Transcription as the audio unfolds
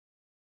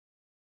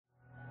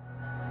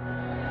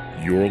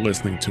You're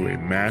listening to a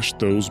Mash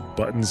Those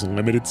Buttons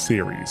limited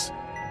series.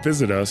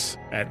 Visit us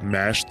at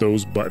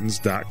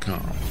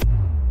mashthosebuttons.com.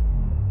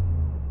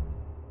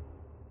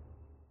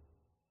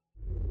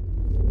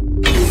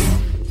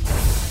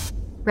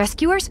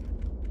 Rescuers?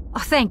 Oh,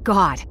 thank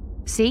God.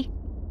 See?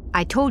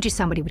 I told you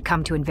somebody would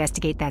come to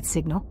investigate that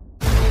signal.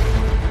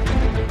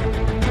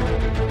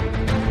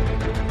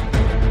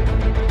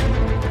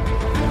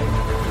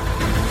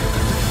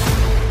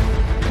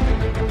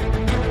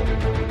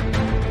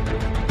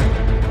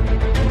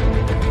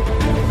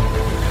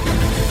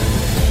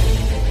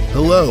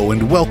 Hello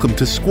and welcome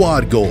to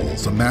Squad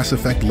Goals, a Mass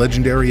Effect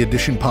Legendary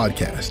Edition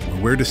podcast,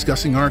 where we're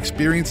discussing our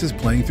experiences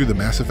playing through the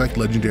Mass Effect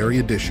Legendary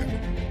Edition.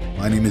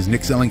 My name is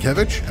Nick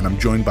Zelenkevich, and I'm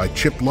joined by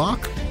Chip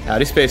Locke.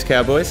 Howdy, Space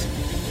Cowboys.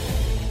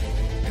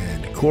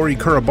 And Corey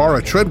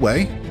Kurabara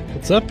Treadway.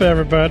 What's up,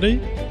 everybody?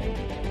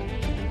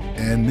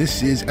 And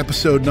this is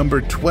episode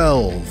number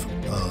 12.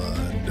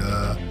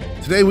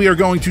 Today we are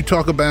going to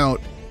talk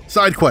about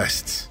side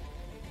quests.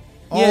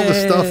 All the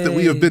stuff that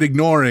we have been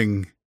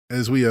ignoring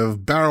as we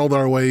have barreled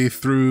our way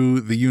through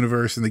the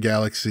universe and the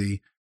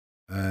galaxy.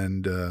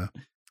 And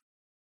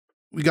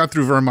we got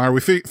through Vermeer.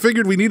 We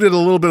figured we needed a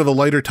little bit of a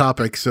lighter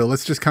topic, so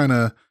let's just kind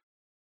of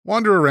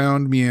wander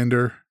around,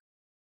 meander,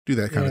 do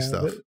that kind of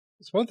stuff.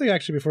 It's one thing,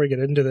 actually, before we get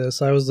into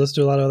this, I was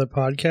listening to a lot of other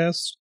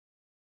podcasts,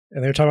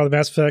 and they were talking about the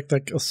Mass Effect.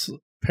 Like,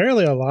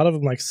 apparently a lot of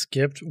them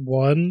skipped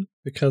one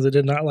because they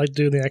did not like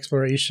doing the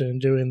exploration,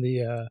 doing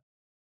the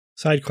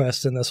side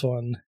quests in this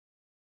one.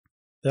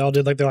 They all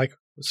did they're like,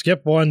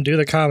 skip one, do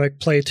the comic,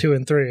 play 2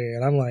 and 3,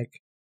 and I'm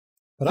like,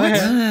 but what? I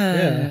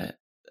have,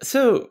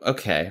 So,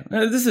 okay,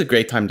 this is a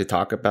great time to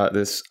talk about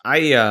this.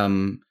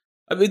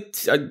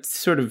 It's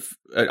sort of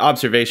an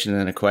observation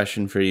and a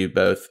question for you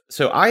both.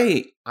 So,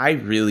 I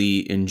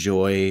really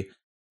enjoy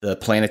the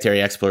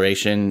planetary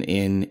exploration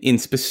in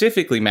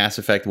specifically Mass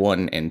Effect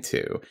 1 and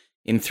 2.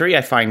 In 3,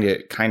 I find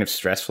it kind of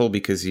stressful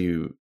because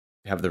you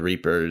have the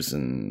Reapers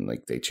and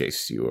they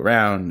chase you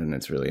around and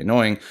it's really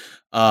annoying.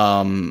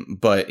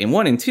 But in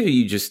 1 and 2,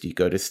 you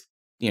go to,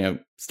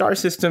 star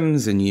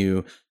systems and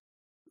you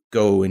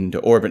go into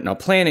orbit on a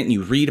planet and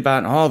you read about,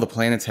 and all the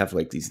planets have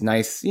these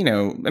nice, some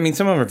of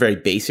them are very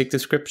basic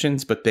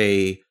descriptions, but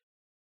they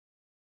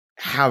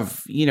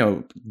have,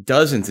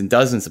 dozens and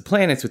dozens of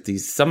planets with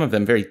some of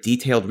them very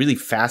detailed, really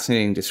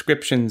fascinating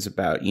descriptions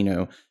about,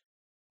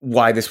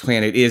 why this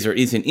planet is or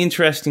isn't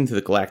interesting to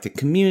the galactic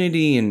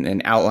community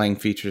and outlying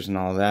features and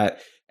all that.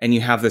 And you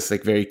have this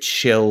very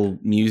chill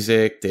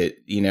music that,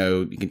 you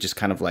can just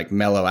kind of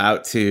mellow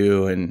out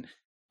to. And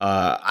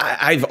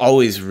I've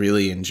always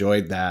really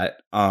enjoyed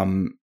that.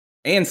 And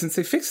since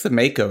they fixed the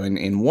Mako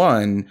in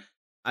 1,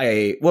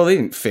 they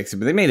didn't fix it,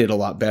 but they made it a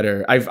lot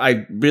better.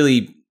 I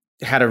really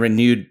had a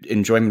renewed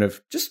enjoyment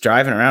of just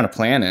driving around a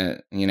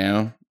planet,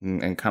 and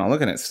kind of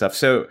looking at stuff.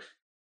 So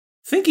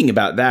thinking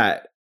about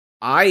that,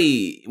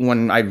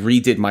 when I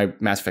redid my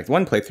Mass Effect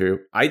 1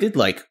 playthrough, I did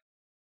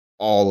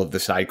all of the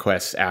side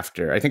quests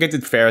after. I think I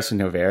did Ferris and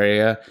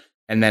Novaria,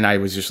 and then I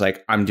was just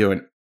I'm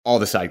doing all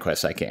the side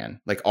quests I can,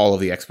 all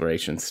of the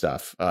exploration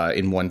stuff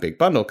in one big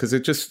bundle, because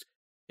it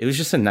was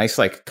just a nice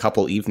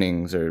couple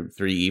evenings or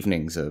 3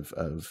 evenings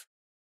of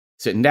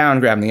sitting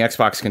down, grabbing the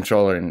Xbox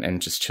controller, and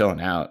just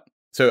chilling out.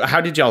 So how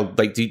did y'all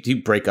do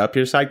you break up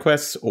your side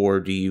quests, or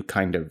do you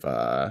kind of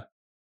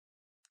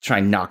try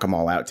and knock them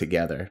all out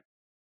together?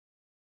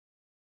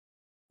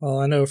 Well,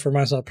 I know for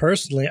myself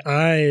personally,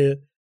 I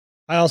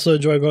also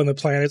enjoy going to the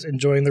planets,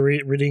 enjoying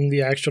reading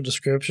the actual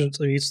descriptions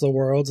of each of the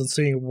worlds and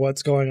seeing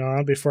what's going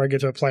on before I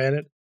get to a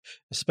planet,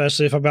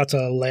 especially if I'm about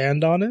to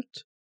land on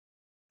it.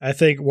 I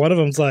think one of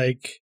them's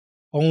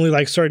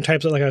only certain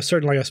types of a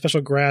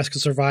special grass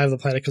can survive the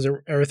planet because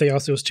everything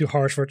else was too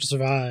harsh for it to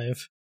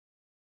survive.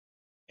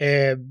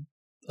 And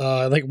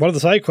one of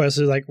the side quests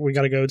is we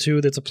got to go to.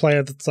 That's a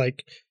planet that's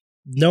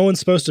no one's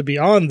supposed to be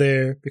on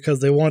there because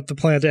they want the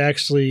planet to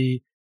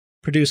actually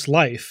produce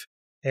life,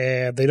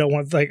 and they don't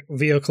want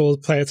vehicles,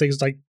 plant things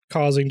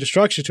causing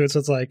destruction to it. So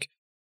it's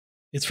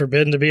it's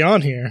forbidden to be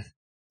on here.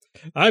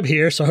 I'm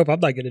here, so I hope I'm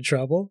not getting in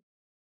trouble.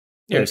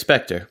 You're a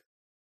Spectre.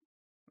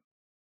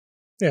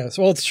 Yeah,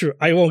 well, it's true.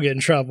 I won't get in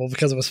trouble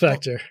because of a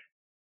Spectre.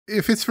 Well,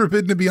 if it's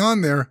forbidden to be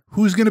on there,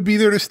 who's going to be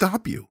there to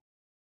stop you?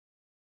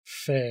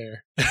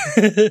 Fair.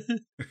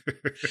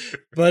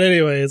 But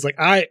anyways,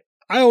 I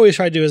always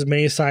try to do as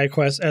many side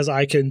quests as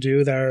I can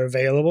do that are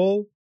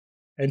available,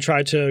 and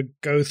try to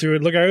go through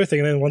and look at everything.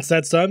 And then once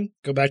that's done,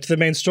 go back to the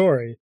main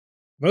story.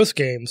 Most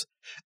games,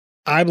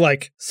 I'm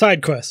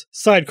side quest.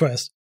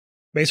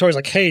 Main story's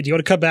hey, do you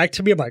want to come back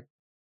to me? I'm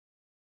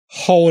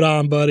hold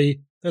on,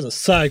 buddy. There's a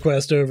side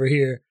quest over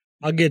here.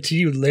 I'll get to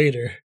you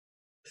later.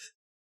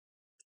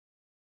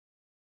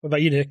 What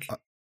about you, Nick?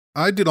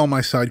 I did all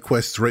my side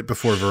quests right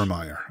before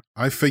Vermeer.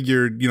 I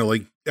figured,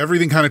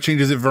 everything kind of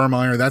changes at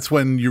Vermeer. That's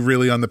when you're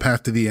really on the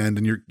path to the end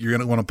and you're going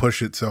to want to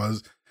push it. So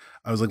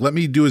I was let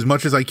me do as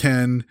much as I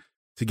can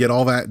to get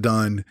all that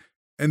done.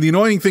 And the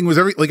annoying thing was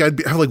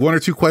I'd have 1 or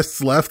 2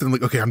 quests left and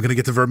okay, I'm going to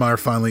get to Vermeer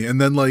finally.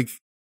 And then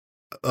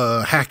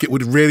Hackett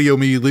would radio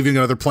me leaving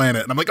another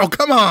planet, and I'm like, oh,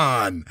 come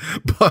on.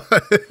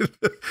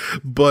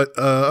 But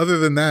other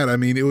than that, I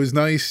mean, it was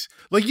nice.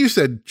 Like you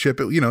said, Chip,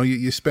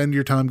 you spend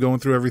your time going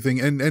through everything.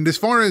 And as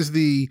far as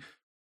the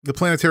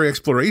planetary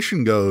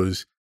exploration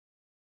goes,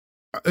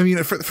 I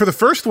mean, for the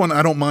first one,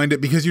 I don't mind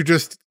it because you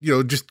just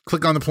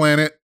click on the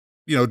planet.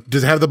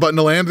 Does it have the button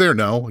to land there?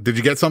 No. Did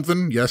you get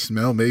something? Yes,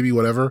 no, maybe,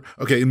 whatever.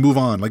 Okay, and move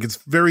on. Like, it's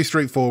very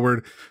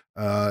straightforward.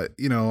 I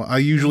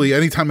usually,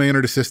 anytime I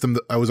entered a system,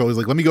 I was always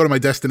like, let me go to my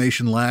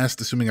destination last,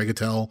 assuming I could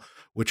tell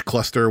which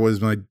cluster was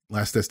my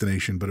last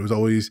destination. But it was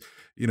always,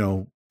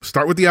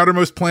 start with the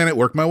outermost planet,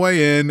 work my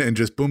way in, and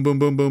just boom, boom,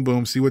 boom, boom,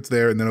 boom, see what's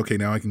there. And then, okay,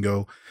 now I can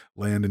go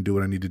land and do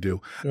what I need to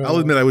do. Yeah. I'll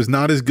admit I was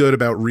not as good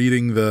about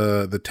reading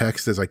the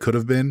text as I could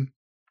have been.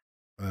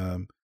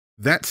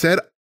 That said,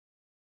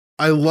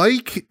 I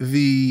like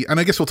and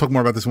I guess we'll talk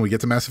more about this when we get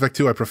to Mass Effect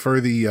 2. I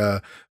prefer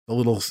the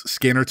little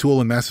scanner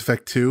tool in Mass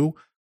Effect 2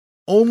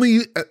 only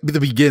at the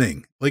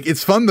beginning. Like,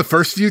 it's fun the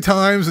first few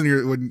times, and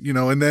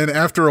and then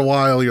after a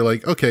while you're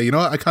like, okay,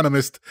 I kind of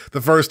missed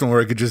the first one where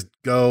I could just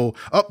go,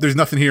 oh, there's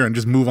nothing here, and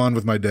just move on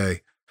with my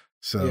day.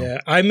 So yeah,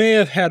 I may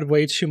have had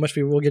way too much.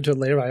 We'll get to it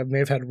later. I may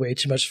have had way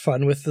too much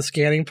fun with the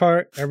scanning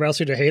part. Everybody else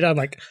seemed to hate it. I'm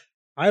like,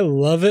 I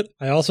love it.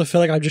 I also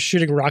feel like I'm just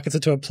shooting rockets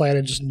into a planet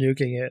and just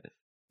nuking it.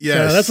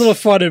 Yes. So that's a little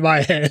fun in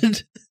my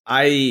head.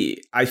 I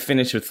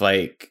finished with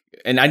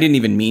and I didn't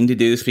even mean to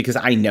do this because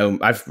I know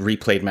I've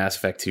replayed Mass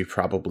Effect 2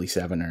 probably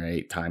 7 or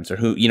 8 times or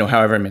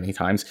however many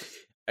times.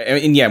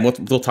 And yeah,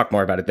 we'll talk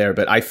more about it there,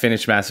 but I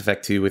finished Mass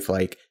Effect 2 with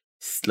like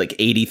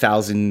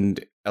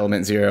 80,000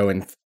 Element Zero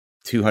and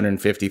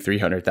 250,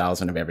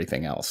 300,000 of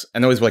everything else.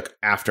 And that was like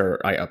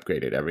after I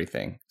upgraded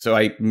everything. So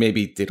I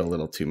maybe did a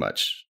little too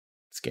much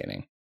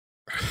scanning.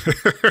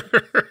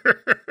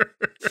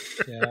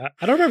 Yeah,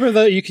 I don't remember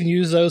that you can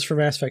use those for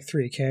Mass Effect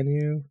 3, can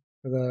you?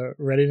 For the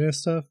readiness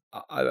stuff?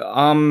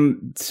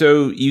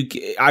 So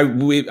I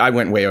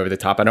went way over the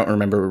top. I don't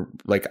remember,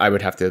 I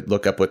would have to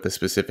look up what the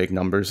specific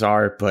numbers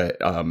are, but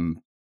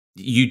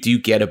you do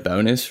get a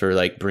bonus for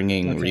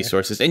bringing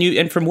resources.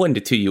 And from 1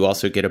 to 2, you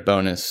also get a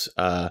bonus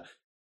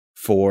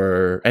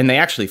and they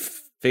actually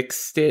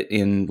fixed it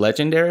in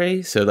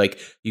Legendary. So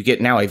you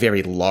get now a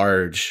very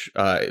large,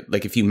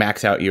 if you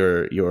max out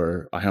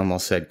your I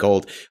almost said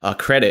gold,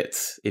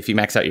 credits, if you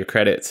max out your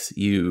credits,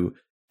 you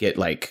get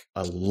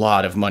a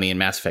lot of money in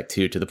Mass Effect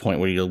 2 to the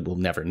point where you will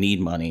never need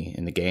money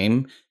in the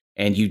game.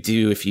 And you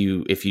do, if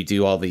you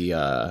do all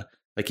the,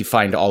 you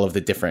find all of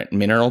the different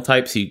mineral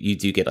types, you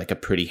do get a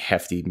pretty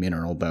hefty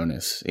mineral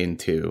bonus in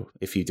 2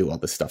 if you do all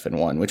this stuff in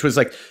 1, which was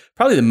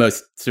probably the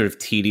most sort of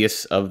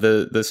tedious of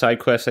the side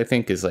quests, I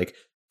think, is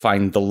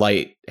find the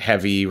light,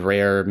 heavy,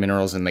 rare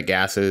minerals in the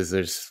gases.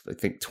 There's, I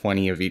think,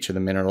 20 of each of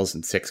the minerals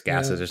and 6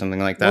 gases or something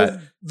like that.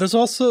 Well, there's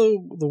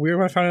also the weird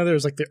one I found out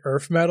there's the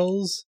earth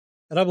metals.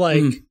 And I'm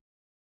like,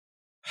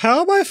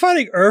 how am I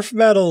finding earth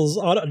metals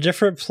on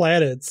different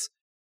planets?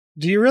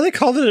 Do you really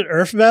call it an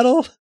earth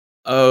metal?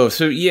 Oh,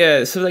 so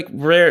yeah. So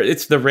rare,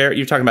 it's the rare,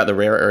 you're talking about the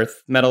rare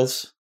earth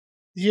metals?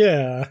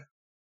 Yeah.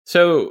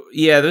 So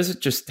yeah, those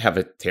just have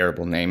a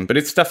terrible name, but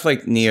it's stuff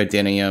like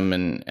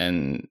neodymium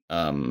and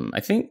I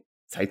think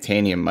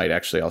titanium might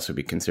actually also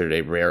be considered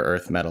a rare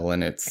earth metal,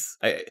 and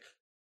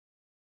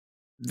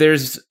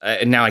there's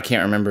now I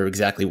can't remember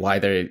exactly why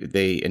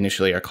they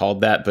initially are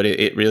called that, but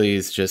it really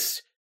is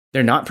just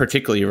they're not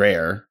particularly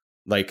rare.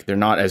 They're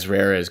not as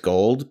rare as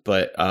gold,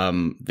 but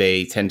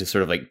they tend to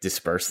sort of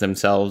disperse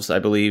themselves, I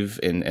believe,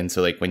 and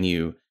so when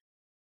you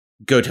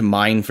go to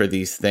mine for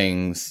these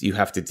things, you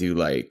have to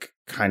do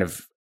kind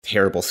of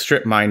terrible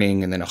strip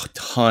mining and then a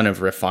ton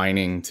of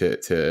refining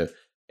to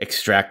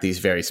extract these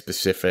very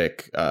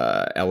specific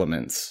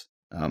elements,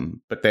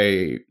 but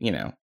they're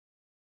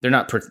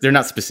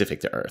not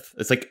specific to Earth.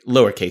 It's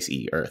lowercase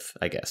e Earth,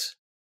 I guess.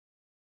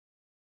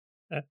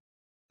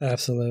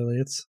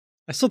 Absolutely,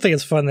 I still think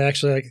it's fun that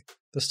actually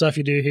the stuff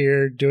you do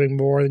here, doing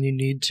more than you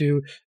need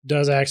to,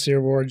 does actually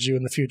reward you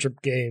in the future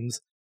games.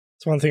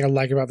 It's one thing I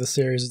like about the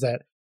series is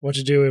that what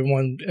you do in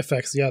one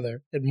affects the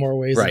other in more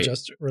ways than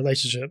just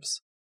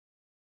relationships.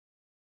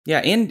 Yeah,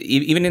 and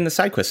even in the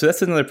side quest. So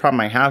that's another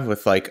problem I have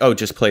with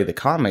just play the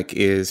comic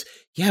is,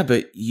 yeah,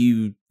 but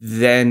you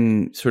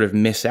then sort of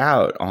miss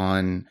out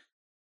on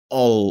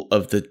all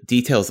of the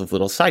details of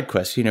little side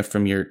quests,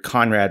 from your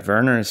Conrad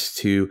Werners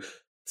to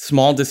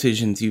small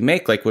decisions you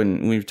make.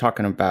 When we were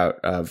talking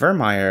about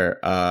Vermeer,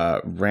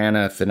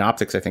 Rana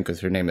Thanoptics, I think was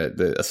her name,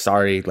 the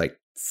Asari,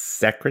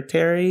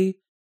 secretary.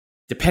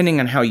 Depending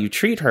on how you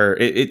treat her,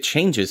 it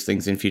changes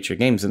things in future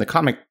games, and the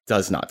comic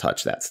does not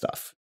touch that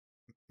stuff.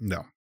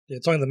 No.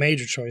 It's only the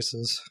major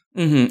choices.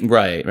 Mm-hmm.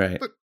 Right.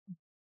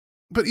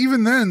 But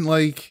even then,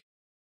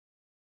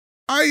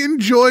 I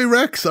enjoy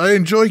Rex, I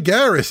enjoy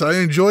Garrus, I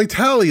enjoy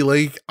Tally.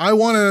 I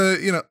want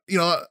to,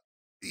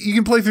 you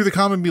can play through the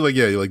comic and be like,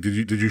 yeah,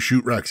 did you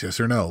shoot Rex? Yes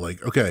or no?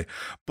 Okay.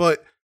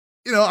 But,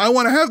 I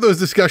want to have those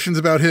discussions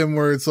about him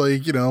where it's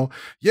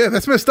yeah,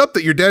 that's messed up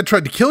that your dad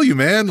tried to kill you,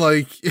 man.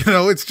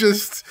 It's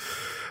just,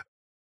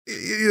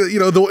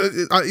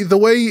 the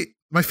way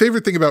my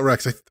favorite thing about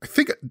Rex, I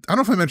don't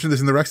know if I mentioned this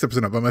in the Rex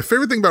episode, but my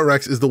favorite thing about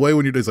Rex is the way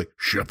when you're just like,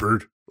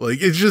 Shepard. Like,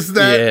 it's just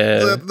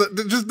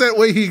that, just that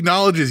way he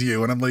acknowledges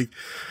you. And I'm like,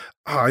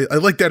 oh, I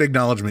like that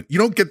acknowledgement. You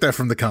don't get that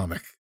from the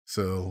comic.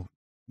 So,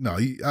 no,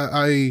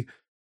 I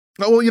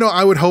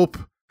would hope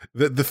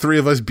that the three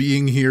of us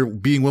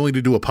being willing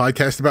to do a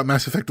podcast about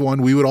Mass Effect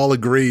 1, we would all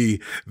agree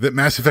that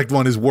Mass Effect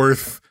 1 is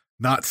worth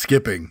not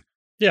skipping.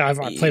 Yeah, I've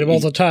played it all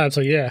the time,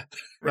 so yeah.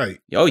 Right.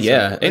 Oh,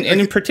 yeah. So, and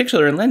in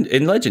particular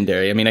in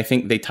Legendary, I mean, I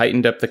think they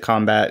tightened up the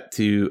combat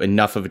to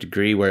enough of a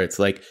degree where it's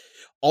like,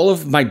 all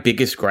of my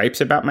biggest gripes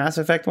about Mass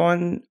Effect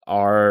 1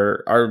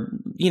 are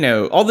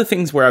all the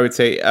things where I would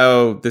say,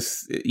 oh,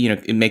 this,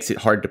 it makes it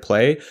hard to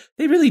play.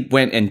 They really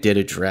went and did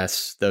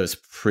address those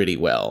pretty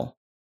well.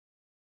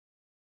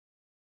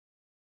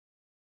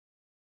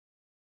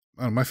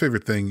 My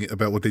favorite thing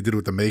about what they did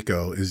with the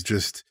Mako is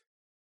just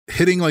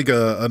hitting like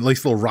a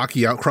nice little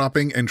rocky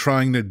outcropping and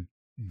trying to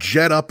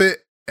jet up it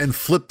and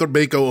flip the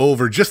Mako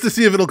over just to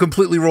see if it'll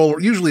completely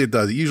roll. Usually it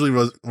does. It usually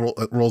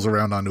rolls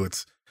around onto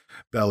its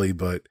belly,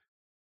 but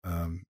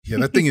yeah,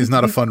 that thing is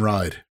not a fun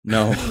ride.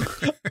 No.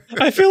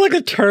 I feel like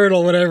a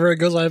turtle whenever it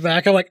goes on my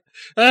back. I'm like,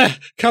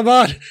 come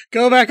on,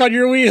 go back on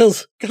your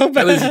wheels. Go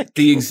back. That was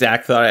the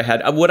exact thought I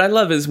had. What I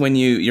love is when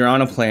you're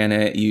on a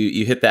planet,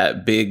 you hit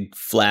that big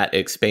flat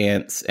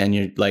expanse and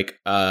you're like,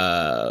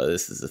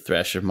 this is the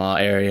Thresher Maw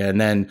area. And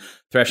then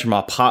Thresher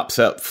Maw pops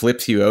up,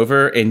 flips you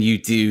over, and you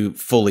do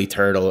fully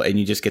turtle, and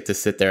you just get to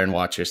sit there and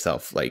watch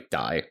yourself like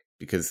die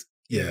because,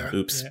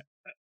 oops. Yeah.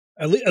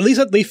 At least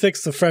they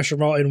fixed the Thresher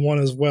Maw in 1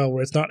 as well,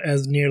 where it's not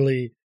as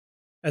nearly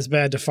as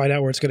bad to find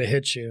out where it's going to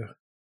hit you.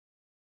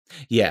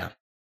 Yeah.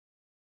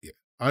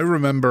 I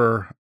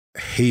remember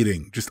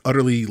just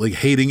utterly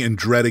hating and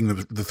dreading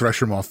the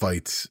Thresher Maw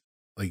fights,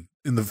 like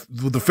in the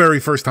very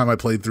first time I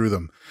played through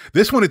them.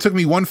 This one, it took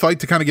me one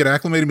fight to kind of get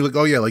acclimated and be like,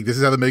 oh yeah, like this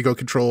is how the Mako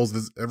controls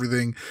this,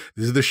 everything.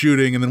 This is the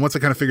shooting. And then once I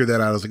kind of figured that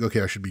out, I was like,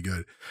 okay, I should be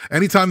good.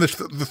 Anytime the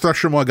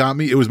Thresher Maw got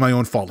me, it was my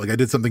own fault. Like I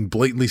did something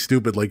blatantly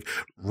stupid, like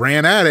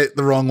ran at it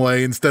the wrong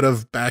way instead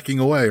of backing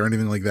away or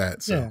anything like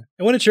that. So. Yeah.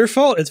 And when it's your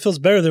fault, it feels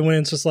better than when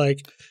it's just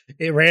like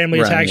it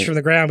randomly attacks you from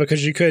the ground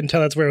because you couldn't tell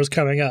that's where it was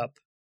coming up.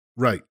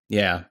 Right.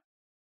 Yeah.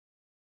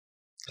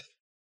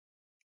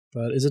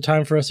 But is it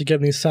time for us to get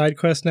in these side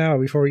quests now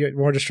before we get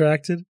more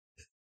distracted?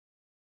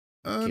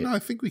 No, I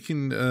think we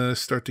can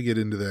start to get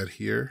into that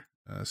here.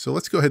 So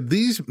let's go ahead.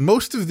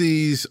 Most of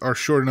these are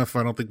short enough.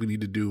 I don't think we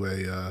need to do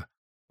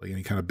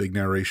any kind of big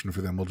narration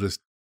for them. We'll just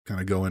kind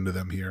of go into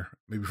them here.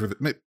 Maybe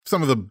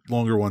some of the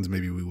longer ones,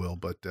 maybe we will.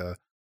 But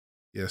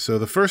yeah. So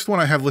the first one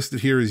I have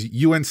listed here is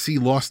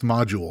UNC Lost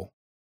Module.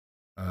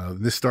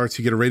 This starts.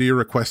 You get a radio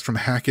request from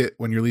Hackett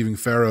when you're leaving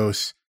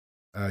Pharos.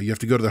 You have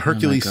to go to the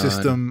Hercules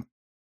system.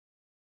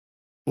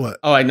 What?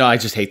 Oh, I know. I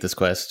just hate this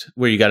quest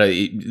where you gotta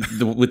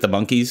with the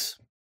monkeys.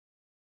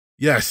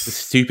 Yes, the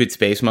stupid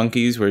space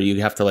monkeys where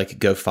you have to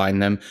go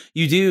find them.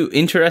 You do,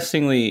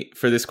 interestingly,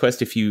 for this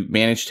quest, if you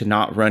manage to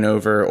not run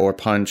over or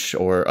punch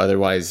or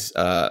otherwise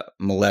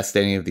molest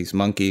any of these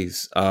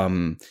monkeys,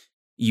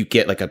 you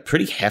get a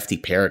pretty hefty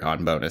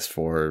Paragon bonus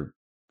for,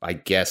 I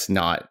guess,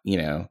 not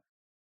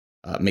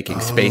making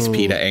Space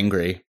PETA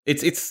angry.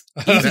 It's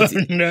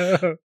easy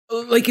no.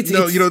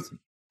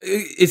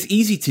 It's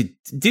easy to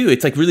do.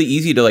 It's really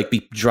easy to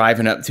be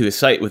driving up to a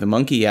site with a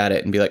monkey at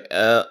it and be like,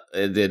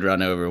 it did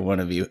run over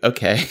one of you.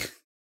 Okay.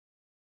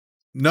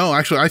 No,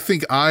 actually, I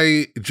think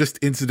I just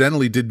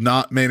incidentally did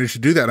not manage to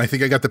do that. I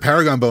think I got the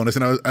Paragon bonus,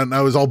 and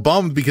I was all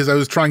bummed because I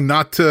was trying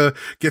not to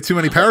get too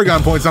many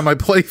Paragon points on my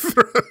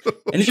playthrough.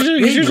 And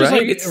you should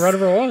just run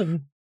over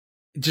one.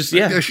 Just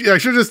I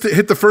should just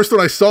hit the first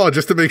one I saw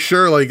just to make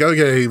sure.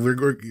 Okay,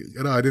 we're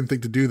I didn't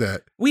think to do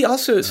that. We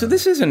also so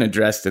this isn't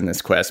addressed in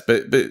this quest,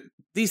 but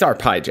these are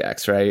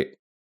Pyjacks, right?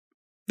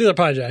 These are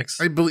Pyjacks.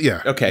 I believe.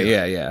 Yeah. Okay.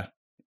 Yeah.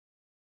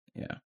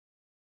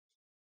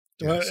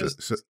 As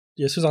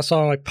soon as I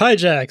saw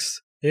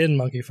Pyjacks in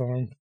monkey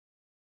form.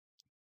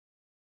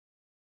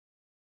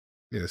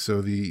 Yeah.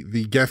 So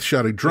the Geth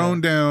shot a drone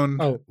down.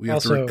 Oh, we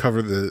have to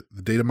recover the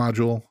data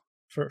module.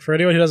 For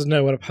anyone who doesn't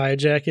know what a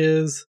Pyjack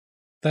is,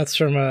 that's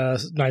from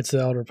Knights of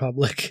the Old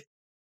Republic.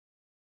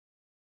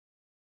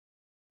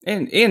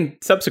 And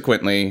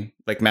subsequently,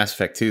 Mass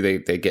Effect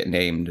 2, they get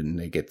named and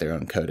they get their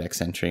own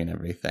codex entry and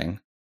everything,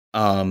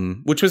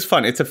 which was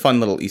fun. It's a fun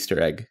little Easter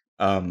egg.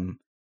 But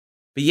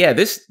yeah,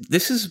 this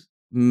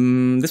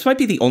might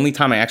be the only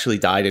time I actually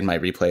died in my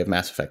replay of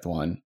Mass Effect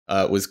 1.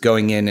 Was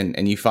going in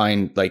and you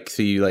find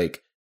you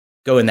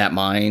go in that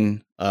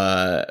mine,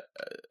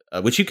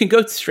 which you can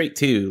go straight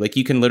to.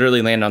 You can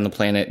literally land on the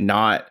planet,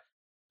 not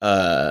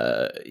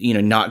go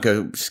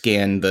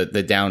scan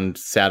the downed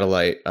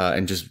satellite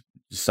and just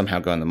somehow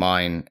go in the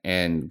mine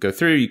and go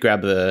through. You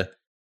grab the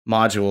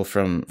module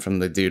from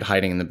the dude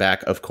hiding in the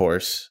back, of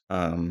course.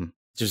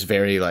 Just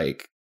very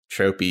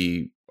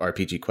tropey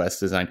RPG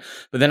quest design.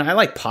 But then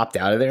I popped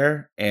out of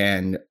there,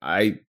 and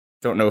I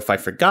don't know if I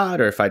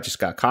forgot or if I just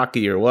got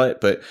cocky or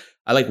what, but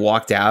I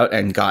walked out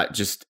and got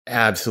just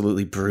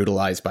absolutely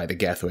brutalized by the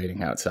Geth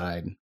waiting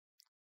outside.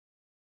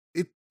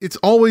 it's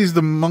always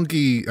the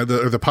monkey or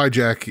the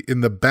pyjack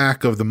in the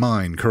back of the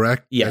mine,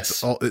 correct?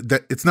 Yes.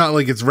 It's not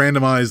like it's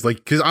randomized. Like,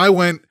 because I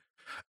went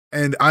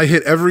and I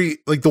hit every,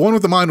 like the one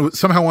with the mine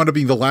somehow wound up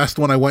being the last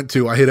one I went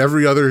to. I hit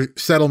every other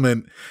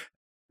settlement,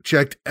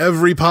 checked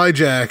every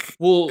pyjack,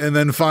 and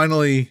then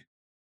finally.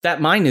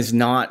 That mine is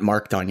not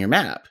marked on your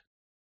map.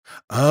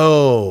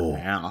 Oh.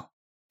 Wow.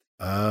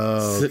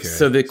 Oh, okay.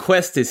 So the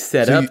quest is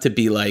set up to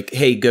be like,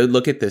 hey, go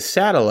look at this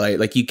satellite.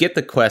 Like you get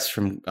the quest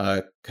from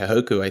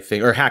Kahoku, I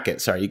think, or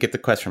Hackett. Sorry, you get the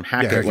quest from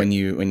Hackett when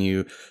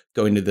you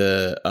go into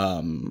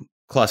the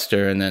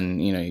cluster, and then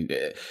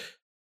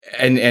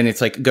and it's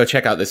like, go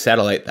check out this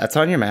satellite. That's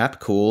on your map,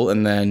 cool.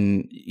 And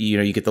then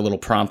you get the little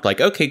prompt like,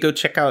 okay, go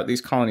check out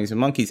these colonies of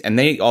monkeys, and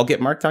they all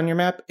get marked on your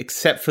map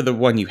except for the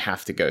one you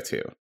have to go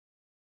to.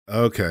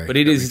 Okay. But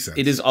it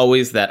is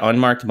always that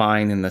unmarked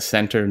mine in the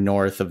center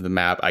north of the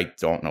map. I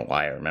don't know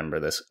why I remember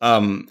this.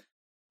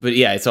 But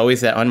yeah, it's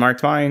always that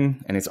unmarked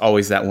mine, and it's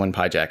always that one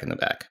pyjack in the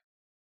back.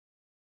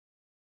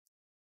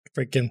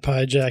 Freaking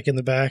pyjack in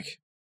the back.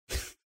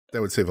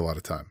 That would save a lot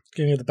of time.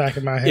 Give me the back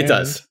of my hand. It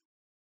does.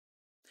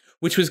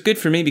 Which was good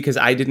for me because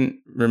I didn't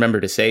remember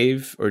to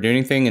save or do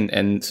anything.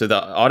 And so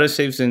the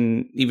autosaves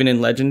even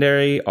in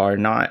Legendary are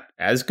not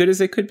as good as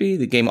they could be.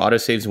 The game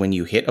autosaves when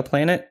you hit a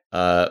planet.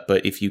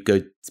 But if you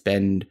go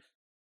spend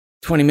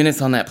 20 minutes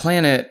on that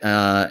planet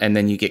and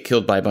then you get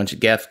killed by a bunch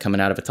of Geth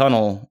coming out of a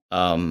tunnel,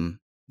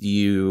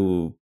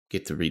 you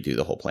get to redo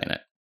the whole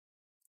planet.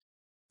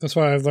 That's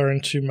why I've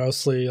learned to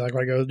mostly, like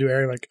when I go do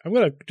area, like I'm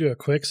going to do a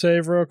quick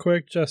save real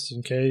quick just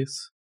in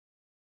case.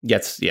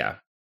 Yes, yeah.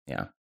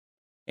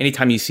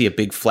 Anytime you see a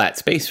big flat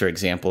space, for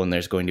example, and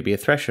there's going to be a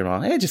thresher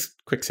on,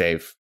 just quick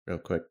save real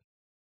quick.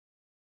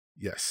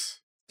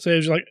 Yes.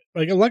 Saves luckily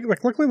a lot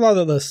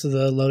of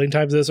the loading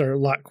times of this are a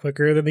lot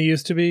quicker than they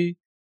used to be.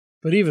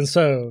 But even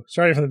so,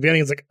 starting from the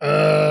beginning, it's like,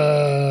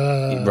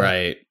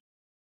 right.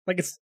 Like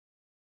it's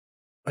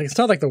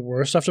not like the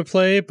worst stuff to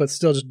play, but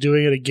still just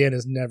doing it again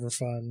is never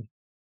fun.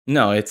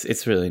 No,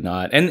 it's really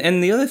not.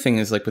 And the other thing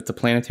is, like with the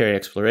planetary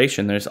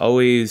exploration, there's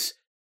always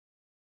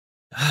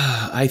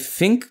I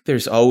think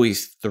there's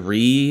always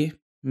 3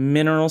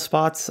 mineral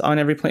spots on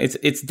every planet.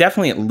 It's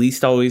definitely at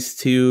least always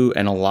 2,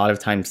 and a lot of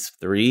times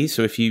 3.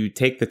 So if you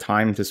take the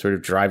time to sort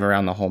of drive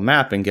around the whole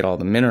map and get all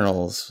the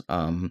minerals,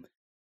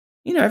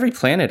 every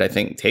planet I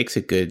think takes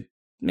a good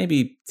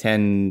maybe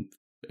 10,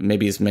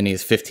 maybe as many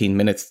as 15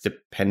 minutes,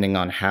 depending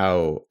on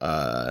how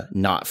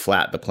not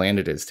flat the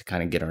planet is to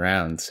kind of get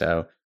around.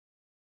 So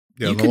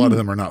yeah, a lot of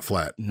them are not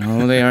flat.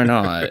 No, they are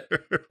not.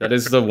 That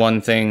is the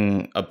one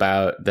thing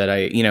about that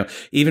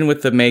even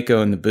with the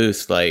Mako and the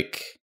boost,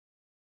 like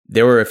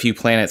there were a few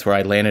planets where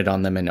I landed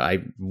on them and I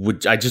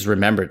just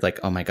remembered like,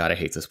 oh my God, I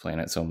hate this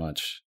planet so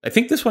much. I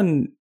think this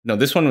one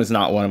was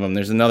not one of them.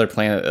 There's another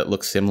planet that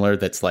looks similar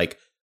that's like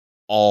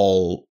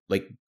all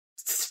like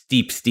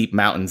steep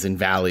mountains and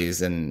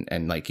valleys and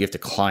like you have to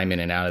climb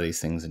in and out of these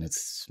things and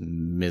it's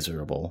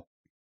miserable.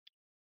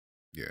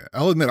 Yeah,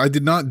 I'll admit I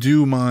did not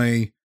do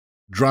my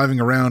driving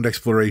around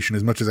exploration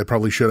as much as I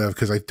probably should have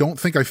because I don't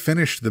think I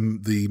finished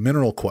the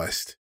mineral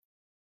quest.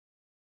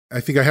 I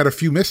think I had a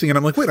few missing, and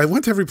I'm like, wait, I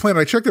went to every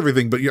planet, I checked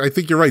everything, but I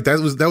think you're right.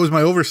 That was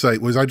my oversight.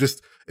 Was I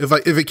just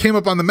if it came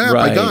up on the map,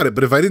 right. I got it,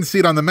 but if I didn't see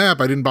it on the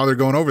map, I didn't bother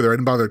going over there. I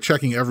didn't bother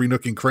checking every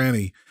nook and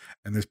cranny.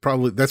 And that's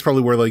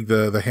probably where like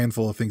the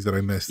handful of things that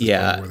I missed.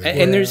 Yeah,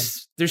 and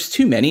there's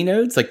too many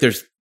nodes. Like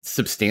there's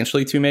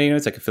substantially too many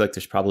nodes. Like I feel like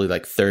there's probably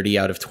like 30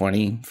 out of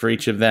 20 for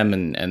each of them,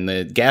 and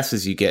the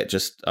gases you get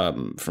just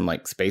from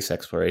like space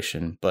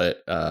exploration.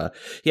 But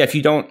if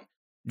you don't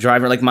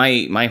drive, like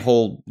my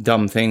whole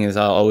dumb thing is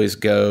I'll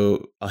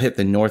hit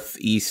the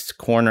northeast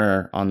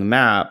corner on the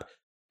map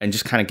and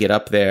just kind of get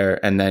up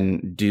there and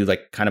then do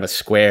like kind of a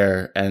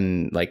square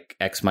and like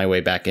X my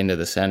way back into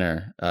the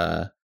center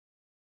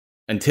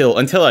until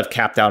I've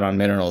capped out on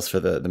minerals for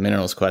the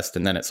minerals quest,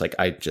 and then it's like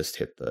I just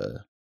hit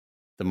the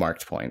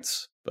marked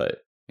points. But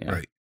yeah.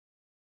 Right.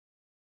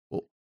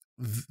 Well,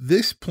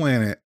 this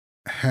planet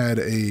had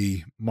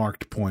a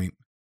marked point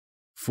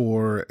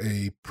for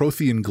a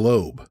Prothean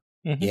globe.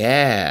 Mm-hmm.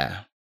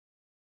 Yeah.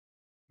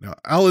 Now,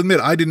 I'll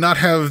admit, I did not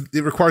have.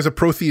 It requires a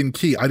Prothean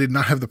key. I did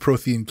not have the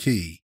Prothean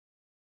key.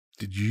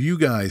 Did you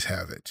guys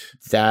have it?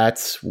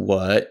 That's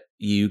what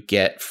you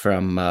get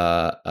from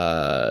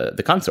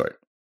the consort.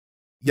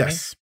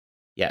 Yes.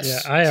 Yes.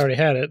 Yeah, I already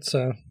had it.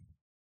 So.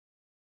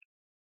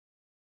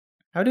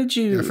 How did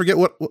you? I forget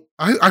what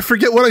I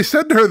forget what I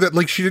said to her. That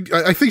like she did.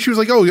 I think she was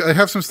like, "Oh, I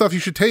have some stuff you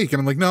should take," and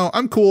I'm like, "No,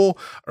 I'm cool,"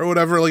 or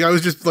whatever. Like I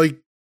was just like,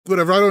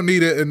 "Whatever, I don't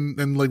need it,"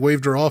 and like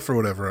waved her off or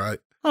whatever.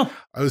 I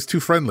was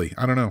too friendly.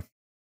 I don't know.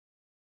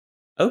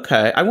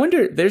 Okay, I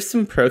wonder. There's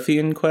some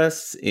Prothean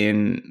quests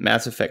in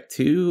Mass Effect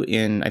 2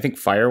 in I think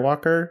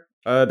Firewalker,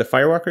 the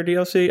Firewalker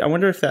DLC. I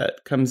wonder if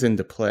that comes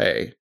into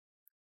play.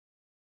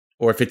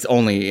 Or if it's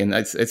only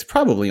it's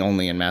probably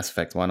only in Mass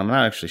Effect 1. I'm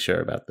not actually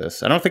sure about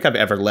this. I don't think I've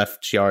ever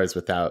left Shiar's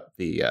without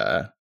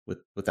the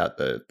without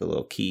the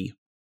little key.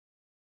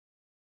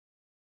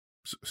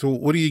 So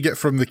what do you get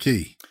from the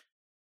key?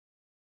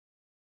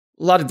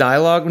 A lot of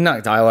dialogue,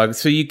 not dialogue.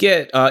 So you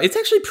get, it's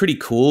actually pretty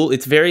cool.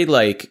 It's very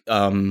like,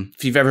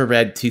 if you've ever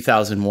read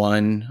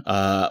 2001,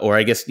 or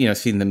I guess,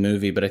 seen the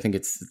movie, but I think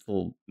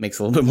makes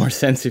a little bit more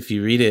sense if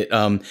you read it.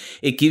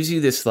 It gives you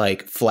this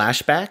like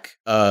flashback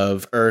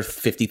of Earth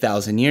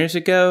 50,000 years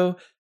ago.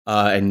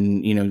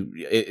 And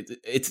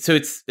it's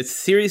a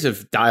series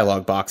of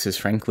dialogue boxes,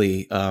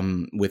 frankly,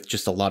 with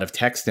just a lot of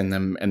text in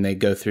them. And they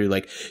go through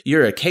like,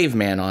 you're a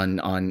caveman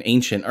on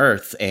ancient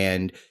Earth,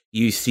 and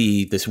you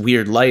see this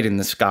weird light in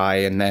the sky,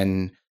 and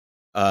then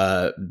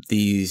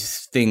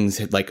these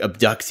things like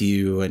abduct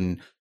you and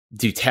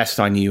do tests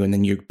on you, and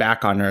then you're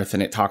back on Earth,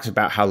 and it talks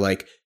about how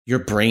like your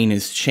brain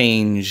is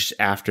changed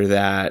after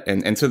that.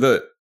 And so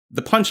the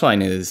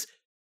punchline is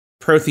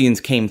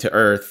Protheans came to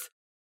Earth,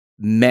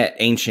 met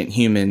ancient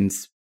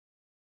humans,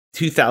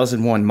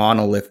 2001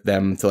 monolith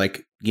them to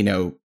like,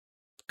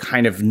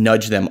 kind of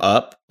nudge them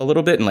up a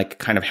little bit and like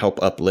kind of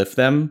help uplift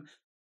them.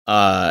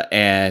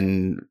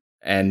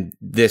 And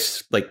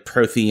this like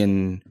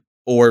Prothean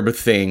orb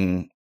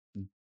thing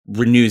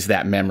renews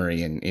that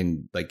memory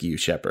in like you,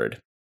 Shepard.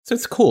 So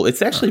it's cool.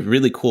 It's actually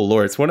really cool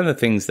lore. It's one of the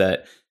things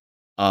that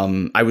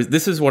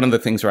this is one of the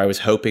things where I was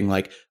hoping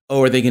like,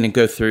 oh, are they going to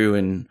go through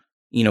and,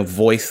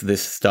 voice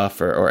this stuff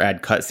or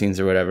add cutscenes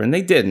or whatever? And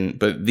they didn't,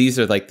 but these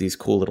are like these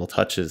cool little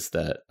touches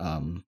that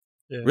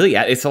really,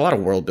 it's a lot of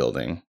world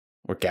building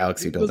or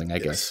galaxy building, I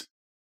guess.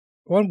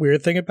 One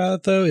weird thing about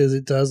it though, is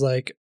it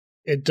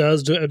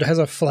has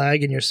a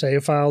flag in your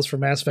save files for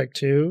Mass Effect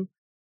 2,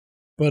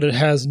 but it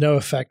has no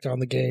effect on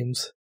the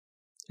games.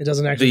 It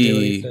doesn't actually do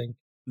anything.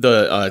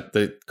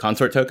 The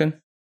consort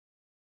token?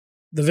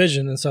 The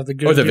vision and stuff.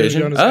 The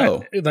vision?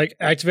 Like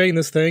activating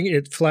this thing,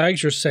 it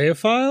flags your save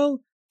file,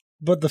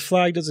 but the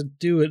flag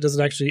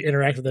doesn't actually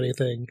interact with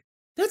anything.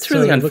 That's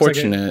really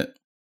unfortunate.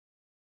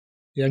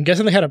 I'm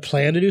guessing they had a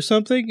plan to do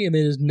something, and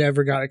they just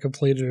never got it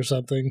completed or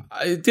something.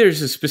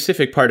 There's a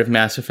specific part of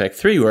Mass Effect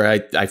 3 where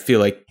I feel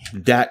like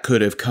that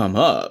could have come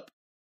up.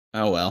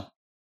 Oh, well.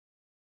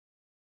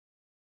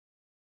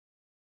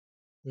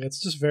 Yeah,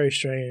 it's just very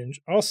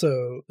strange.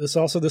 Also,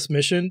 this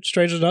mission,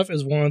 strange enough,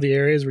 is one of the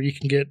areas where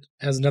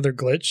has another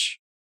glitch,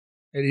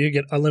 and you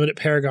get unlimited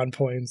Paragon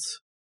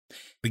points.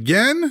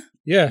 Again?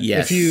 Yeah.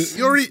 Yes.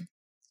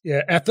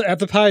 At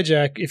the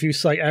Pyjack, if you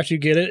like after you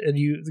get it and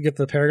you get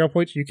the Paragon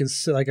points, you can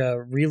like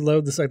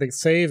reload this, like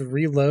save,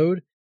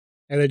 reload,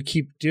 and then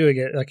keep doing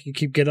it. Like you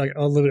keep getting like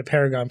unlimited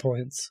Paragon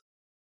points.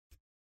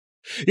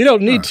 You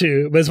don't need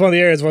to, but it's one of the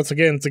areas. Once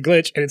again, it's a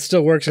glitch, and it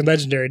still works in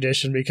Legendary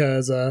Edition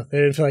because they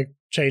didn't feel like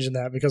changing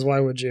that. Because why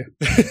would you?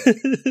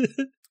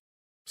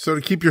 So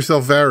to keep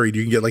yourself varied,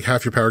 you can get like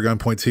half your Paragon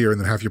points here, and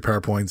then half your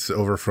power points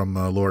over from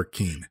Laura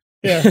Keene.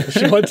 Yeah, if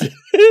you want to.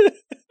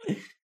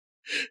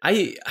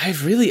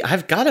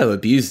 I've got to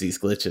abuse these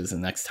glitches the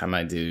next time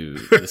I do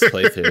this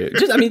playthrough.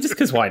 just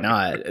because why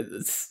not?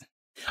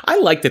 I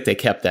like that they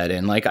kept that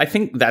in. Like, I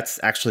think that's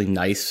actually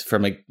nice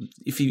from like,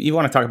 if you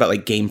want to talk about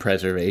like game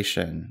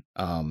preservation,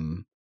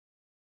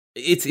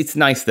 it's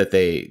nice that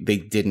they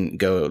didn't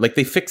go, like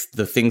they fixed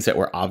the things that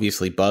were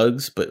obviously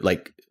bugs, but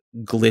like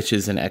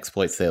glitches and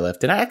exploits they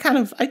left. And I kind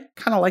of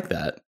like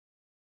that.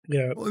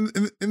 Yeah. Well,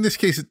 in this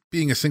case, it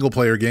being a single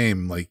player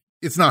game, like,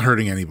 it's not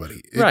hurting anybody.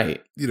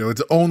 Right.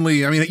 It's only,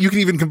 you can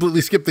even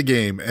completely skip the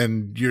game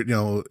and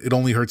it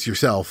only hurts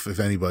yourself, if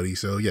anybody.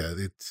 So yeah,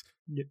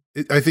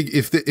 I think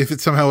if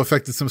it somehow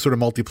affected some sort of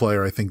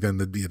multiplayer, I think then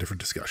there'd be a different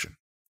discussion.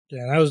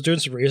 Yeah. And I was doing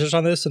some research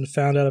on this and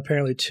found out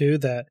apparently too,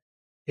 that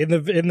in the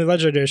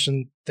Legendary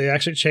Edition, they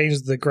actually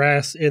changed the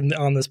grass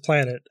on this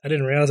planet. I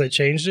didn't realize they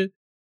changed it.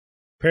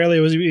 Apparently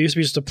it used to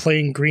be just a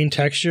plain green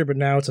texture, but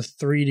now it's a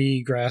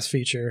 3D grass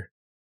feature.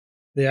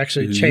 They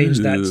actually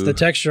changed the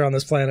texture on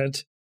this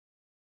planet.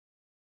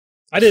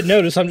 I didn't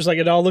notice. I'm just like,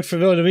 it all looked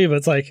familiar to me, but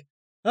it's like,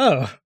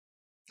 oh,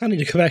 I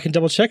need to go back and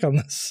double check on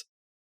this.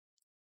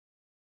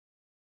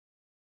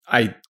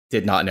 I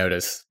did not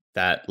notice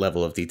that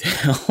level of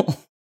detail.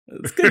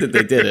 It's good that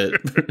they did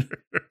it.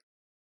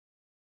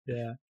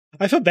 Yeah.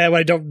 I feel bad when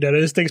I don't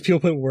notice things people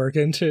put work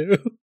into.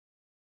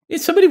 Yeah,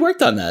 somebody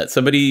worked on that.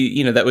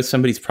 Somebody, that was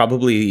somebody's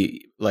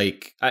probably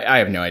like, I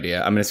have no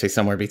idea. I'm going to say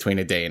somewhere between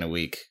a day and a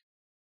week.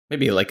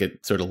 Maybe like a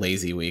sort of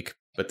lazy week,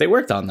 but they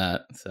worked on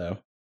that, so.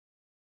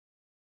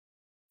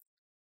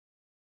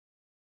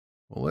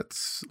 Well,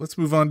 let's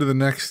move on to the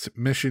next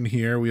mission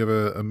here. We have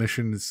a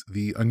mission. It's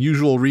the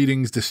Unusual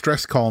Readings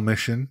Distress Call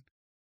mission.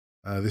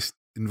 This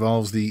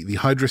involves the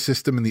Hydra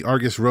system and the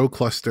Argus Rho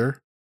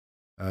cluster.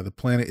 The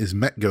planet is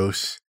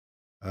Metgos.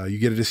 You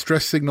get a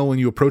distress signal when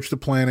you approach the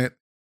planet.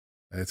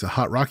 It's a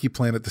hot, rocky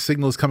planet. The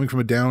signal is coming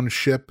from a downed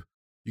ship.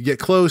 You get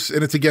close,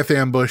 and it's a Geth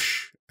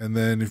ambush. And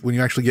then when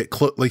you actually get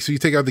close, so you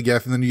take out the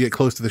Geth, and then you get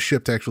close to the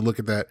ship to actually look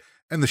at that,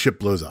 and the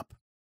ship blows up.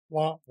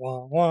 Wah,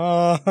 wah,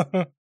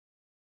 wah.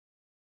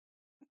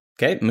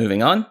 Okay,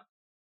 moving on.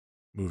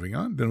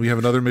 Then we have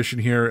another mission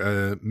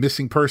here,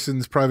 missing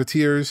persons,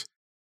 privateers.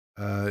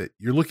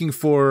 You're looking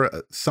for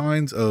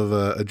signs of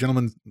a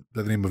gentleman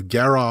by the name of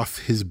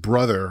Garoff, his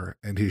brother,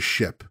 and his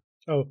ship.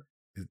 Oh,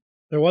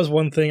 there was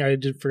one thing I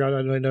forgot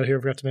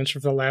to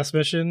mention for the last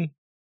mission.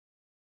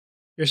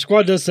 your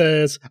squad just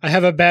says, "I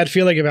have a bad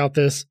feeling about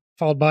this,"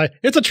 followed by,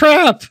 "It's a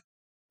trap."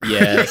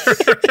 Yes,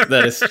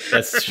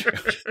 that's true.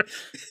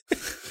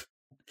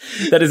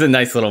 That is a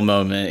nice little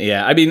moment.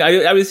 Yeah, I mean,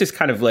 I was just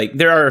kind of like,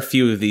 there are a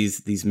few of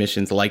these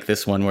missions like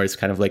this one where it's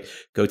kind of like,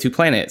 go to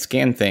planet,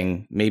 scan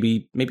thing,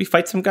 maybe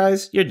fight some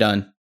guys, you're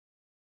done.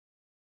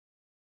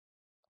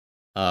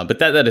 But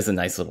that is a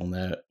nice little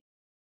note.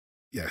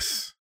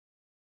 Yes.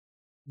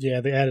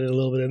 Yeah, they added a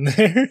little bit in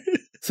there.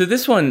 So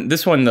this one,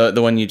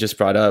 the one you just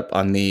brought up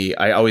on the,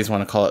 I always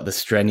want to call it the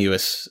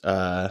strenuous,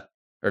 the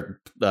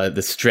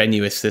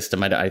strenuous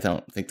system. I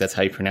don't think that's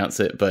how you pronounce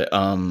it, but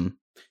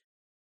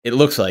it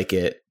looks like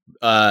it.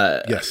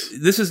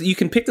 Yes. You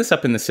can pick this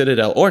up in the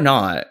Citadel or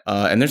not,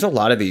 and there's a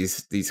lot of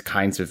these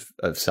kinds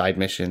of side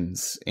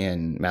missions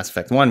in Mass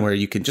Effect 1 where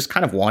you can just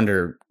kind of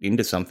wander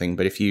into something,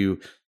 but if you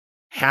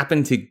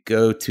happen to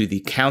go to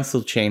the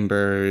council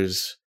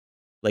chambers,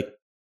 like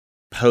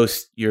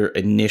post your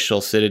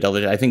initial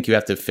Citadel, I think you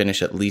have to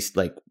finish at least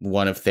like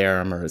one of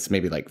Therum, or it's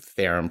maybe like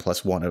Therum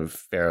plus one of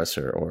Ferris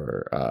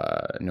or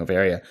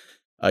Novaria.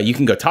 You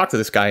can go talk to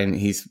this guy and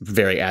he's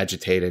very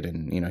agitated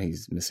and,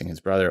 he's missing his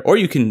brother. Or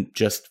you can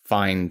just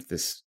find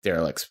this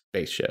derelict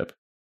spaceship.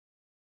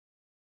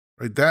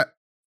 Right. That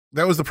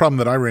was the problem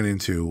that I ran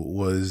into,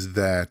 was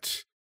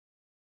that,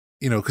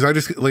 because I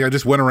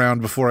just went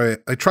around before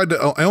I tried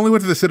to, I only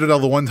went to the Citadel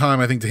the one time,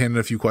 I think, to hand in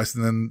a few quests,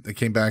 and then I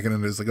came back and it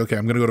was like, okay,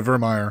 I'm going to go to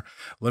Vermeer.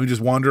 Let me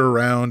just wander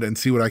around and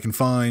see what I can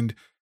find.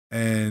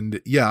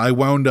 And yeah, I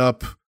wound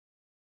up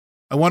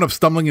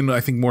stumbling into, I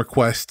think, more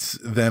quests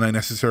than I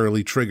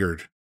necessarily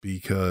triggered,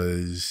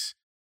 because,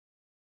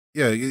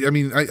 yeah, I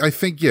mean, I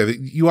think, yeah,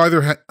 you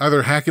either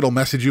Hackett will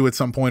message you at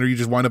some point, or you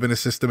just wind up in a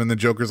system and the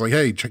Joker's like,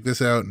 hey, check this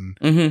out. And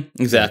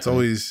exactly. Yeah, it's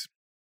always,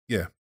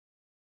 yeah.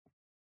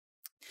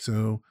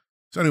 So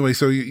anyway,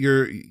 so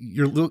you're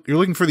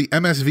looking for the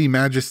MSV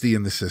Majesty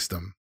in the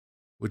system,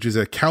 which is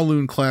a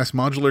Kowloon class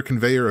modular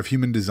conveyor of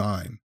human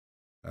design.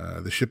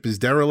 The ship is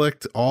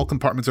derelict, all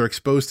compartments are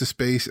exposed to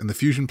space, and the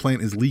fusion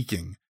plant is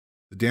leaking.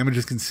 The damage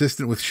is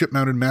consistent with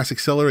ship-mounted mass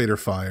accelerator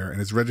fire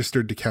and is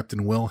registered to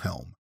Captain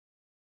Wilhelm.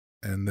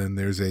 And then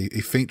there's a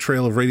faint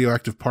trail of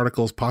radioactive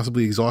particles,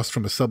 possibly exhaust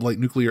from a sublight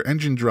nuclear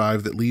engine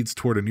drive that leads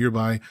toward a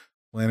nearby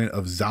planet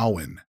of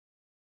Zawin.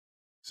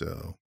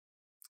 So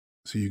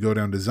you go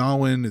down to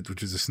Zawin,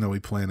 which is a snowy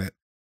planet.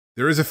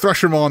 There is a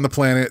Thresher Maw on the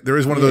planet. There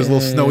is one of those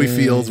little snowy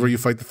fields where you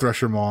fight the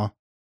Thresher Maw.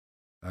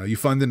 You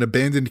find an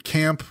abandoned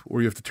camp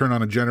where you have to turn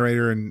on a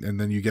generator, and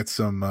then you get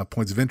some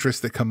points of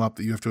interest that come up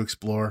that you have to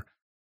explore.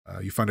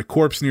 You find a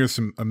corpse near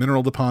a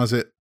mineral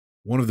deposit.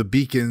 One of the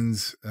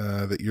beacons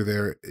that you're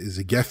there is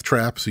a Geth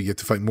trap, so you get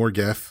to fight more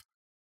Geth.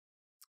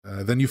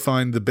 Then you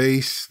find the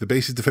base. The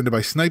base is defended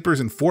by snipers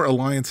and 4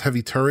 Alliance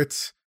heavy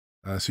turrets.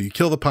 So you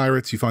kill the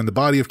pirates. You find the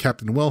body of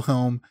Captain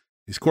Wilhelm.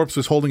 His corpse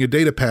was holding a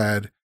data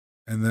pad.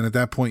 And then at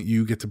that point,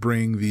 you get to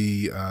bring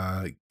the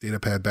data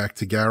pad back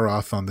to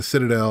Garroth on the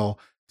Citadel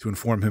to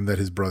inform him that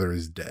his brother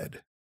is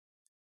dead.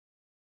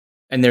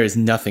 And there is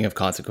nothing of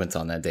consequence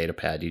on that data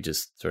pad. You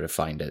just sort of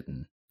find it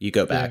and you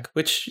go back,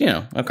 which,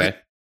 okay.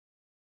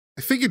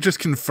 I think it just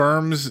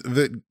confirms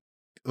that,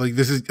 like,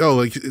 this is,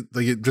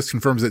 it just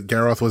confirms that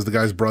Garroth was the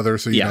guy's brother.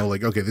 So, you know,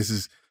 like, okay, this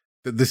is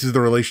the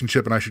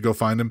relationship and I should go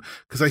find him.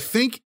 Because I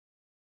think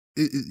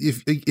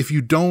if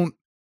you don't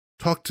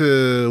talk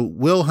to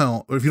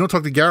Wilhelm, or if you don't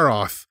talk to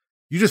Garroth,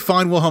 you just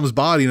find Wilhelm's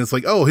body and it's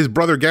like, oh, his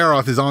brother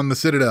Garroth is on the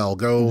Citadel.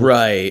 Go.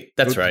 Right.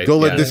 That's right. Go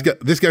let this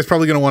guy's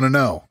probably going to want to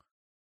know.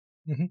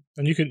 Mm-hmm.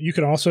 And you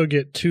can also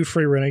get 2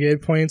 free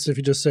Renegade points if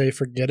you just say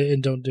forget it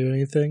and don't do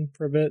anything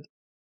for a bit,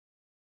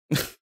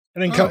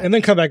 and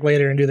then come back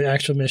later and do the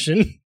actual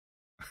mission.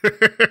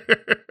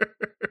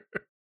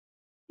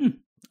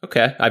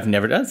 Okay, I've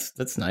never done.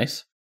 That's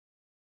nice.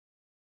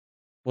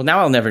 Well, now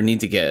I'll never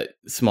need to get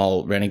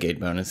small Renegade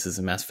bonuses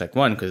in Mass Effect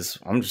 1 because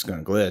I'm just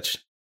going to glitch.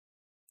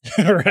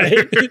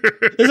 Right?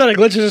 It's not a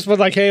glitch. It's just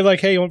like,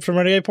 hey, you want some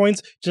Renegade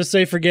points? Just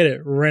say forget it.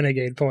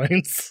 Renegade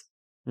points.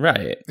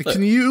 Right.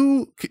 Can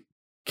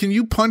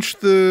you punch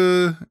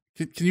the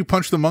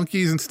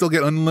monkeys and still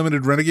get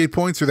unlimited Renegade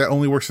points, or that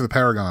only works for the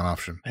Paragon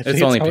option?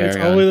 It's only Paragon. It's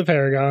only the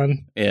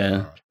Paragon.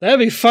 Yeah. That'd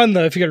be fun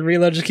though if you could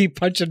reload, just keep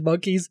punching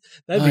monkeys.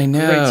 That'd be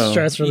great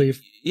stress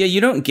relief. Yeah,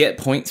 you don't get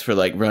points for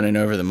like running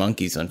over the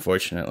monkeys,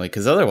 unfortunately,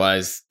 because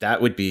otherwise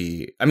that would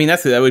be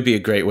a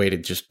great way to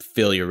just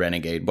fill your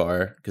Renegade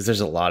bar, because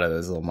there's a lot of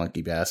those little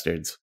monkey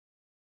bastards.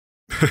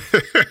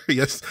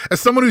 Yes, as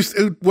someone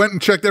who went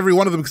and checked every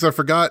one of them because I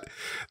forgot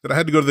that I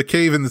had to go to the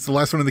cave and it's the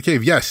last one in the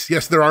cave. Yes,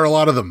 there are a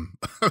lot of them.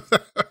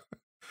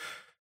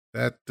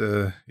 That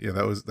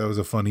was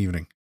a fun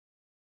evening.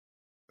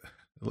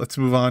 Let's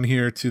move on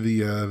here to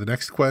the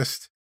next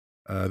quest.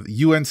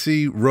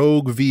 UNC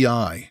Rogue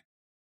VI,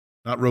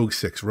 not Rogue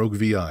 6, Rogue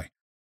VI.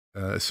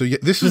 So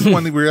this is the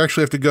one that we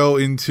actually have to go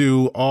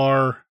into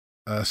our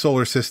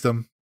solar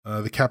system.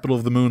 The capital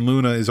of the moon,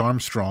 Luna, is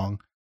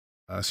Armstrong.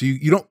 So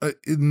you don't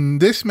in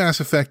this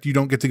Mass Effect you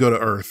don't get to go to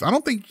Earth. I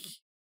don't think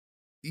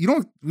we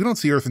don't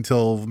see Earth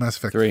until Mass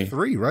Effect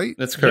 3, right?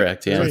 That's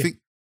correct. Yeah. So I think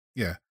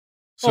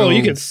So,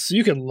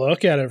 you can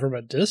look at it from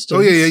a distance.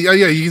 Oh yeah.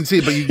 You can see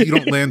it, but you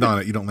don't land on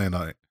it. You don't land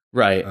on it.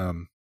 Right.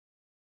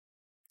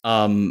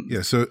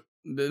 Yeah. So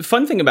the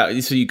fun thing about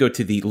it, so you go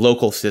to the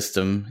local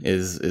system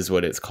is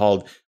what it's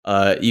called.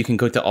 You can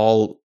go to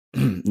all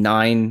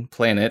 9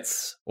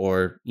 planets,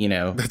 or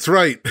that's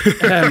right.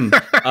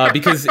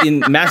 Because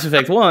in Mass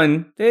Effect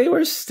 1, they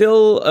were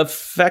still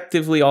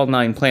effectively all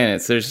 9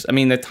 planets. The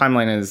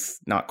timeline is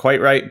not quite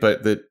right,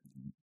 but the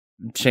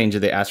change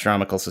of the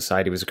Astronomical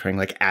Society was occurring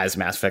like as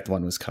Mass Effect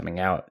 1 was coming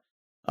out.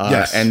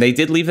 Yes. And they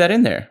did leave that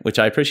in there, which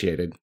I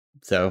appreciated.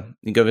 So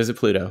you go visit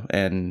Pluto,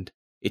 and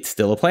it's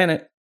still a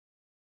planet.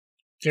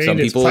 Some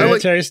people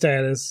planetary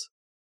status.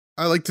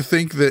 I like to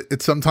think that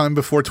at some time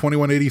before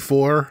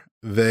 2184,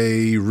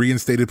 they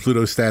reinstated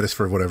Pluto's status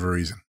for whatever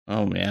reason.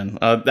 Oh man,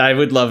 I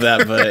would love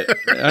that, but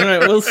I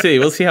don't know. We'll see.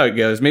 We'll see how it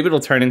goes. Maybe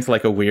it'll turn into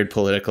like a weird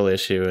political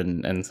issue,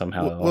 and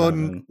somehow.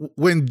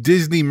 When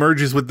Disney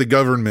merges with the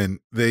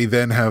government, they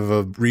then have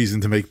a reason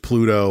to make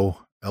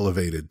Pluto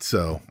elevated.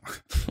 So,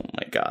 oh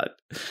my god.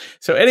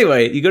 So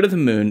anyway, you go to the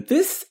moon.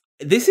 This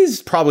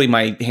is probably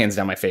hands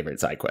down my favorite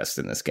side quest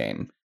in this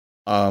game.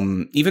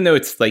 Even though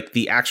it's like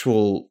the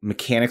actual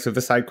mechanics of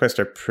the side quest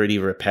are pretty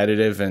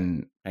repetitive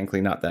and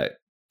frankly not that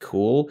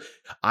cool,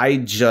 I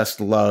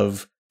just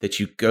love that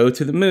you go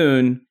to the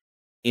moon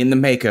in the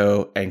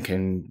Mako and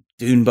can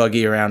dune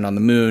buggy around on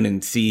the moon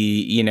and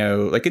see,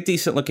 like a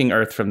decent looking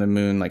Earth from the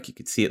moon. Like you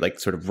could see it like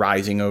sort of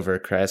rising over a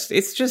crest.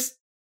 It's just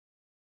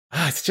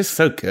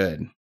so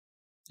good.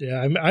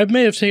 Yeah, I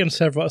may have taken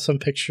some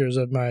pictures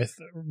of my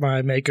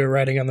Mako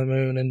riding on the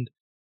moon, and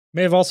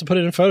may have also put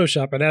it in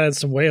Photoshop and added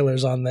some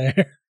whalers on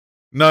there.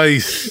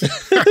 Nice.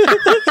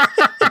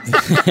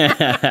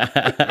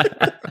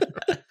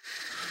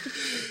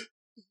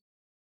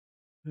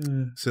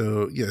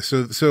 So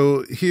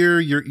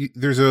here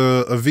there's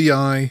a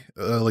VI,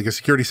 like a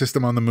security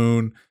system on the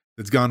moon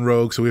that's gone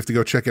rogue. So we have to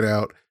go check it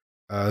out.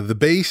 The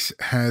base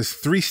has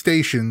 3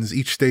 stations.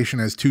 Each station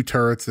has 2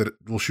 turrets that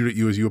will shoot at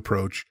you as you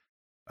approach.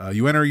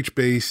 You enter each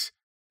base.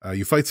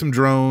 You fight some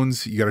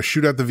drones. You got to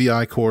shoot out the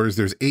VI cores.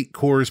 There's 8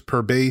 cores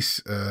per base.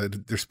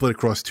 They're split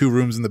across 2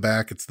 rooms in the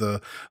back. It's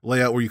the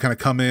layout where you kind of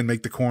come in,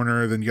 make the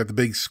corner. Then you got the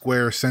big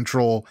square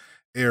central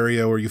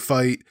area where you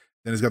fight.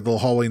 Then it's got the little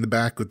hallway in the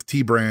back with the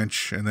T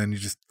branch, and then you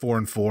just 4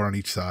 and 4 on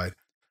each side.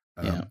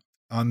 Yeah.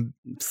 Now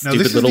stupid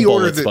this little is the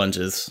bullet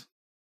sponges.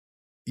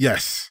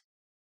 Yes.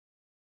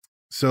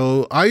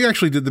 So I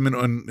actually did them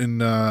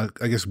in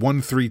I guess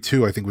 1, 3,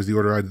 2. I think was the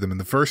order I did them in.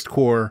 The first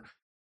core.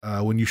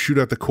 When you shoot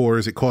out the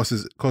cores, it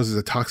causes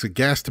a toxic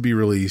gas to be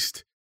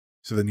released.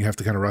 So then you have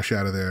to kind of rush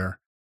out of there.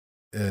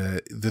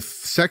 The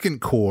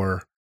second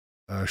core,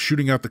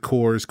 shooting out the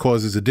cores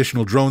causes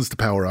additional drones to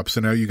power up.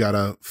 So now you got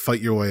to fight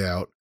your way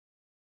out.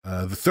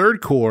 The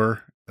third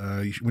core,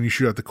 when you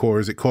shoot out the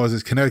cores, it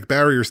causes kinetic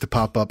barriers to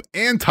pop up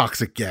and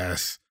toxic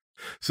gas.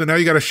 So now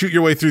you got to shoot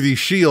your way through these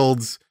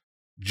shields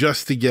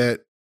just to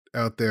get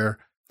out there.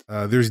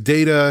 There's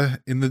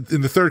data in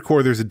the third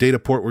core. There's a data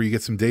port where you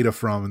get some data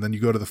from, and then you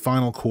go to the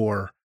final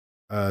core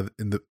that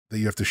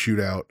you have to shoot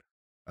out.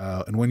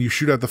 And when you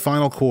shoot out the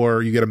final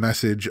core, you get a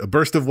message: a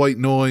burst of white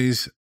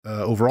noise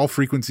over all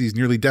frequencies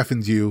nearly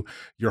deafens you.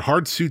 Your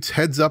hard suit's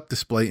heads-up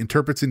display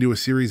interprets into a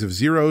series of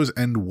 0s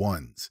and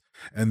 1s,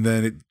 and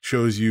then it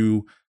shows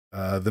you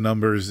the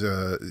numbers.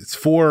 It's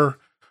four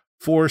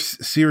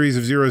series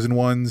of 0s and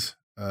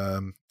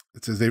 1s.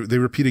 It says they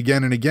repeat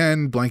again and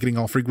again, blanketing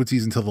all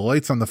frequencies until the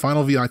lights on the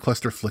final VI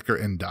cluster flicker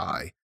and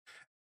die.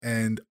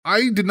 And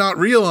I did not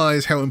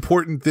realize how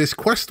important this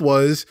quest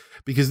was,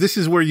 because this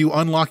is where you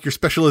unlock your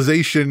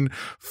specialization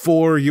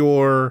for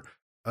your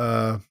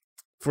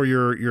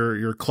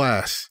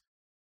class.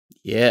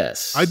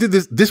 Yes. I did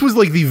this. This was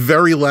like the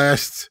very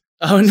last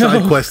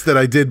side quest that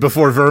I did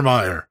before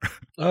Vermeer.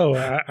 Oh,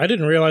 I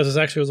didn't realize this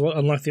actually was what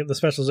unlocked the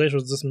specialization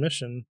was this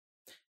mission.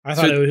 I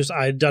thought it was just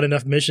I'd done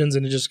enough missions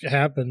and it just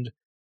happened.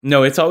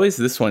 No, it's always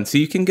this one. So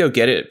you can go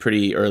get it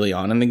pretty early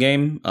on in the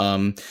game.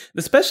 The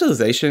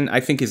specialization, I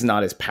think, is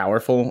not as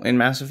powerful in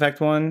Mass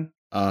Effect 1.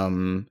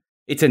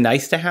 It's a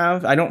nice to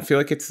have. I don't feel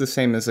like it's the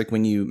same as like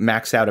when you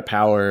max out a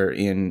power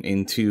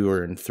in 2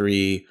 or in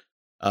 3.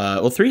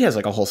 3 has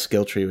like a whole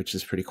skill tree, which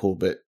is pretty cool,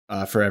 but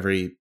for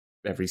every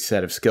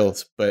set of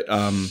skills. But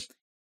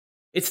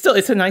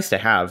it's a nice to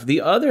have.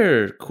 The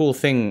other cool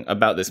thing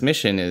about this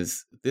mission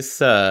is this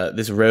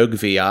rogue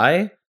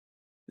VI.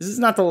 This is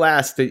not the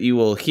last that you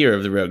will hear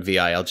of the rogue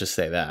VI. I'll just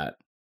say that.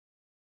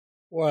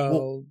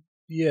 Well,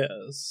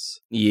 yes.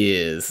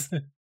 Yes.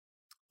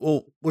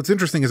 Well, what's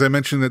interesting is I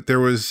mentioned that there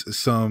was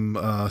some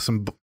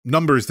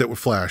numbers that were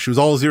flash. It was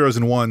all 0s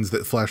and 1s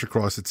that flash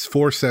across. It's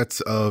 4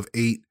 sets of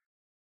 8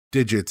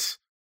 digits.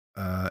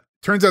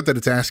 Turns out that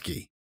it's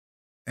ASCII.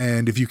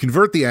 And if you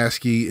convert the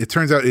ASCII, it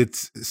turns out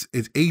it's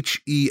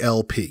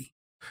HELP.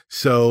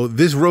 So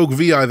this rogue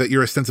VI that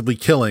you're ostensibly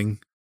killing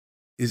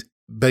is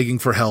begging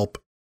for help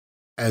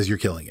as you're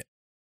killing it.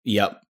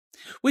 Yep.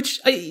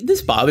 Which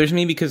this bothers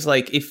me because,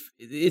 like, if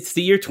it's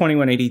the year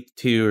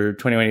 2182 or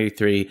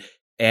 2183,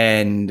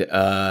 and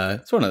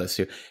it's one of those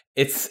two.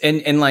 It's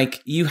and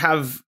like you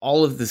have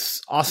all of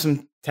this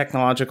awesome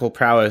technological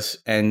prowess,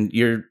 and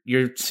your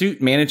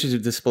suit manages to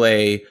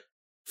display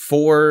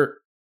 4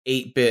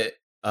 8-bit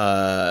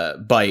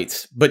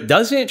bytes, but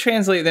doesn't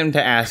translate them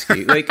to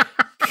ASCII. Like,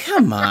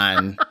 come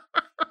on.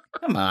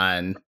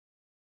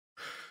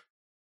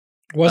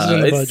 Wasn't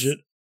in the budget.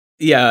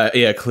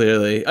 Yeah,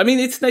 clearly. I mean,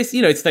 it's nice.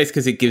 It's nice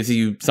because it gives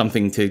you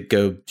something to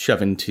go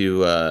shove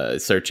into a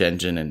search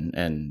engine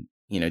and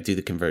do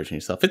the conversion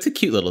yourself. It's a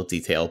cute little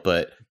detail,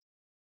 but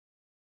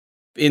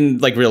in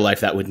like real life,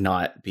 that would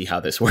not be how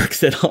this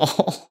works at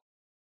all.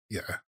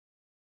 Yeah.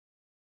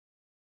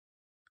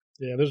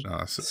 Yeah, there's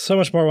so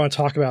much more I want to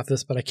talk about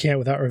this, but I can't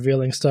without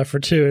revealing stuff for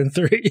 2 and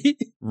 3.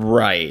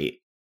 Right.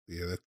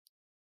 Yeah,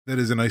 that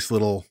is a nice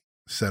little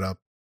setup.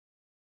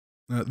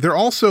 There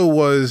also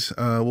was,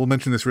 we'll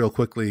mention this real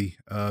quickly,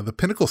 the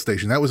Pinnacle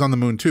Station. That was on the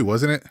moon too,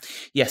 wasn't it?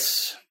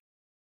 Yes.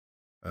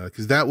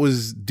 Because that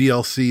was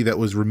DLC that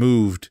was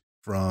removed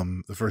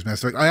from the first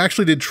Mass Effect. I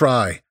actually did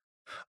try.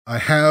 I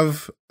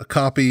have a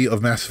copy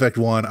of Mass Effect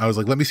 1. I was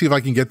like, let me see if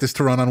I can get this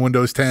to run on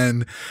Windows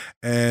 10,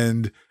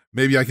 and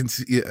maybe I can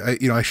see,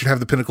 I should have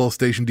the Pinnacle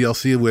Station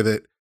DLC with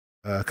it.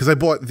 Because I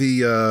bought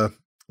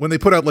when they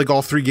put out like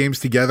all 3 games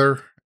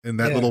together in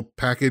that little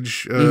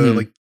package,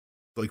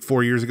 like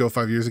 4 years ago,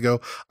 5 years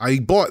ago, I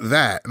bought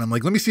that, and I'm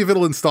like, let me see if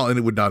it'll install, and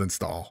it would not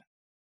install.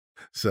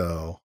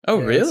 So,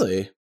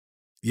 really?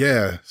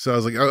 Yeah. So I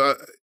was like,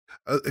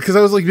 because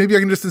I was like, maybe I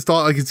can just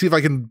install. I can see if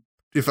I can,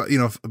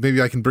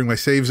 maybe I can bring my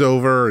saves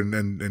over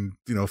and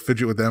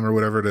fidget with them or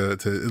whatever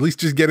to at least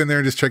just get in there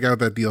and just check out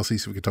that DLC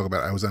so we could talk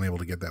about it. I was unable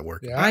to get that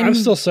working. Yeah, I'm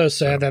still so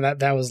sad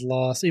that was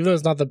lost, even though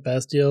it's not the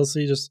best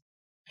DLC. Just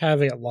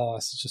having it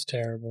lost is just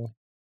terrible.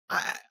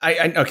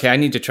 I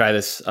need to try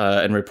this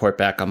and report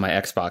back on my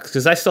Xbox,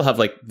 because I still have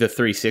like the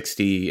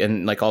 360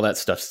 and like all that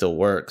stuff still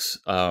works.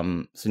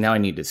 So now I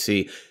need to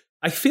see.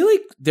 I feel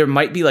like there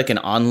might be like an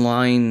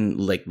online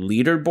like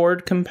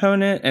leaderboard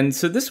component, and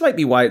so this might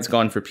be why it's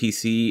gone for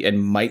PC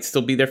and might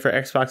still be there for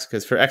Xbox,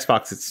 because for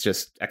Xbox it's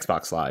just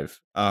Xbox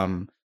Live.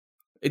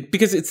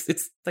 Because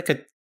it's like a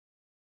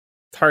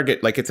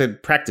target, like it's a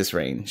practice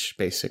range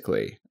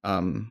basically.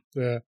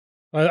 Yeah,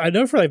 I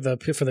know for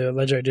the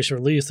Legendary Edition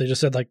release, they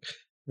just said like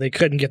they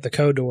couldn't get the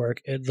code to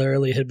work. It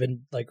literally had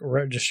been like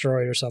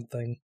destroyed or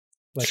something.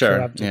 Like,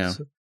 sure, yeah.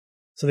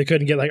 So they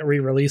couldn't get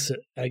re-release it.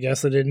 I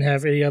guess they didn't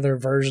have any other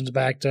versions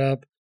backed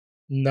up.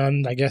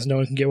 None. I guess no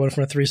one can get one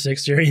from a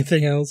 360 or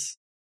anything else.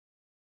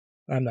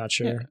 I'm not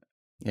sure.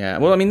 Yeah.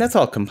 Well, I mean, that's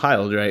all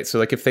compiled, right? So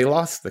like if they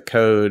lost the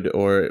code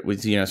or it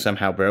was,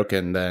 somehow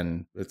broken,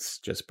 then it's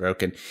just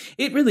broken.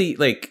 It really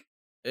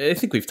I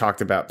think we've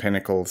talked about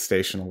Pinnacle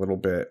Station a little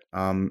bit.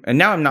 And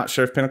now I'm not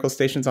sure if Pinnacle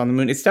Station's on the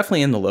moon. It's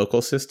definitely in the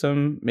local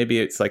system. Maybe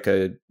it's like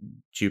a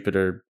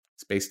Jupiter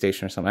space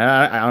station or something.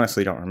 I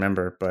honestly don't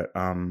remember, but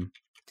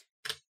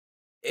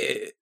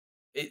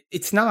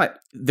it's not,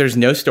 there's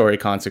no story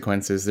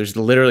consequences. There's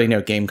literally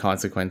no game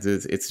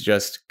consequences. It's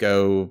just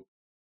go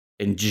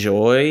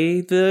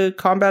enjoy the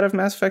combat of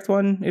Mass Effect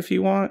 1 if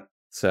you want.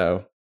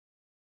 So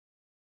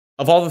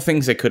of all the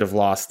things they could have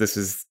lost, this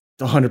is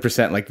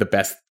 100% like the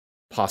best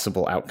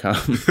possible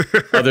outcome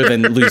other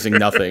than losing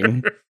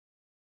nothing.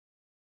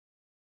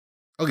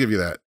 I'll give you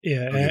that.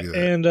 Yeah.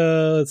 And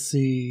let's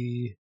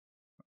see.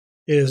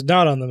 It is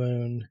not on the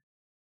moon.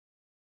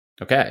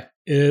 Okay.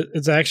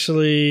 It's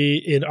actually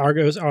in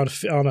Argos on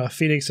a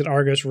Phoenix and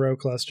Argos row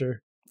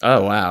cluster.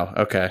 Oh wow!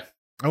 Okay.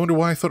 I wonder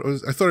why I thought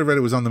I read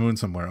it was on the moon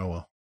somewhere. Oh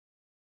well.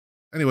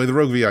 Anyway, the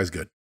Rogue VI is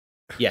good.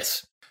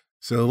 Yes.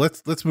 So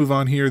let's move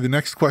on here. The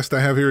next quest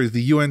I have here is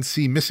the UNC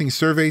Missing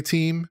Survey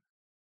Team.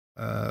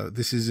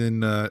 This is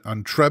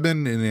on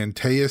Trebin in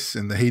Antaeus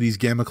in the Hades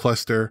Gamma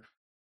Cluster.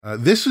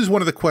 This is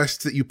one of the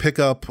quests that you pick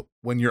up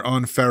when you're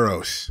on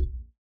Pharos,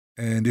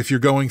 and if you're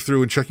going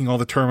through and checking all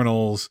the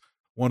terminals,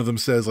 one of them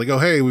says like, "Oh,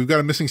 hey, we've got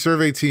a missing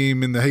survey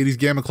team in the Hades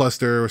Gamma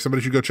Cluster, or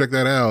somebody should go check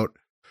that out."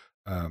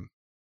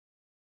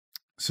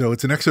 So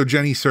it's an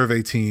exogeny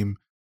survey team.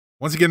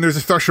 Once again, there's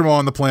a Thrushimo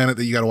on the planet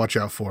that you got to watch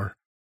out for.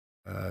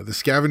 There's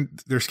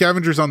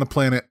scavengers on the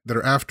planet that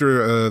are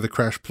after the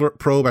crash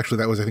probe. Actually,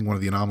 that was, I think, one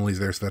of the anomalies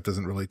there, so that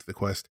doesn't relate to the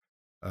quest.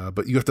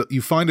 But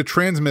you find a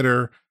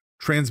transmitter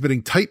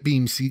transmitting tight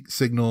beam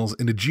signals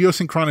in a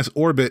geosynchronous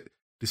orbit,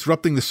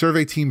 disrupting the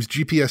survey team's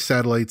GPS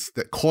satellites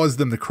that caused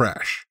them to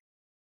crash.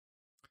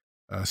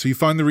 So you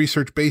find the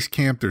research base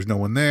camp. There's no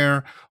one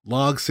there.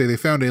 Logs say they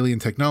found alien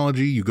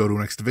technology. You go to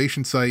an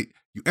excavation site.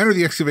 You enter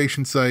the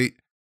excavation site,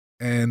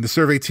 and the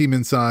survey team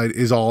inside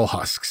is all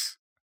HUSKS.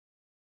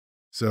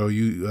 So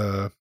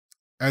you,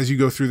 as you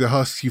go through the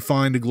HUSKS, you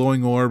find a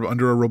glowing orb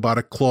under a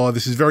robotic claw.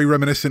 This is very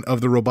reminiscent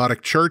of the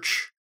robotic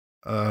church,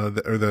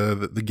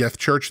 the Geth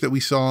church that we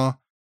saw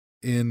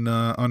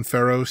on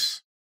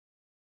Pharos.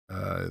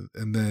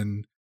 And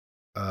then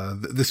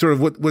the sort of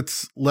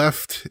what's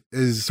left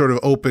is sort of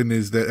open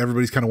is that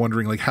everybody's kind of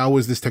wondering, like, how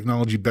is this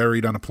technology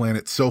buried on a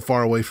planet so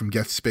far away from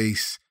Geth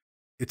space?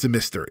 It's a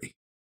mystery.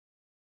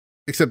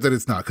 Except that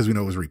it's not, because we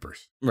know it was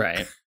Reapers.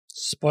 Right.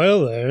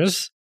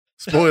 Spoilers.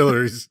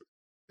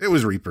 It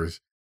was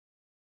Reapers.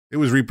 It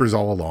was Reapers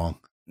all along.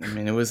 I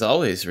mean, it was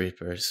always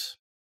Reapers.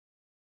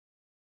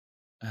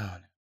 Oh, no.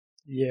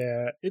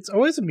 Yeah, it's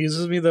always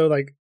amuses me though.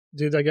 Like,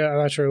 dude, I'm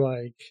not sure.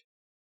 Like,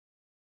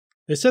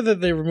 they said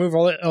that they remove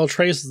all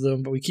traces of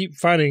them, but we keep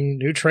finding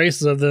new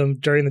traces of them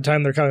during the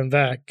time they're coming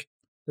back.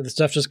 Did the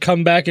stuff just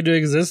come back into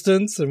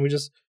existence, and we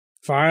just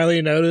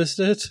finally noticed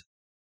it?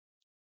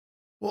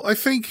 Well, I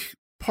think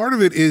part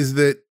of it is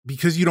that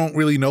because you don't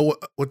really know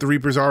what the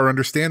Reapers are or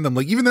understand them,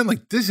 like even then,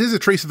 like this is a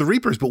trace of the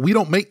Reapers, but we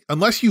don't make,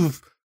 unless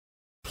you've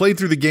played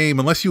through the game,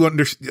 unless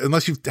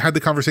you've had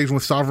the conversation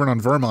with Sovereign on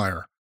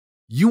Vermeer,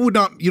 you would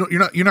not, you're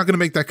not going to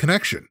make that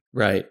connection.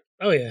 Right.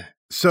 Oh yeah.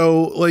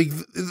 So like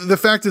the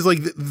fact is like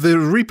the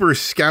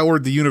Reapers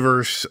scoured the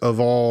universe of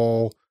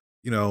all,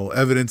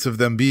 evidence of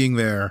them being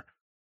there,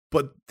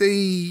 but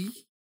they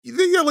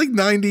got like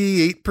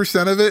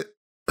 98% of it.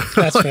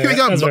 That's like fair.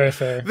 That's very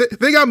fair.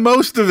 They got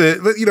most of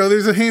it, but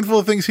there's a handful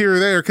of things here or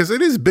there because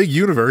it is a big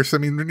universe. I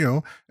mean,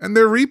 and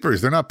they're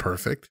Reapers; they're not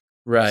perfect,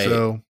 right?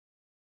 So,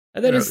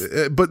 and that is,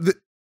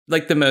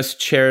 like the most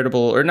charitable,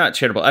 or not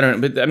charitable. I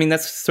don't know, but I mean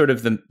that's sort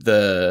of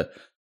the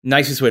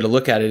nicest way to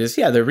look at it. Is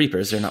they're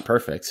Reapers; they're not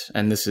perfect,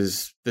 and this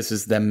is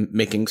them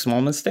making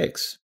small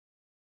mistakes.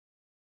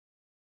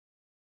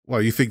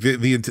 Well, you think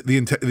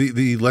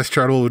the less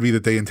charitable would be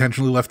that they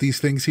intentionally left these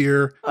things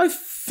here? I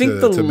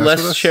think the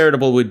less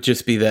charitable would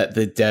just be that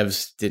the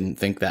devs didn't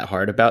think that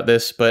hard about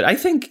this. But I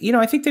think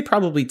they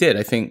probably did.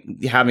 I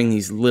think having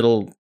these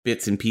little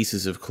bits and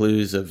pieces of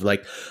clues of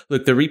like,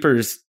 look, the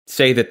Reapers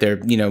say that they're,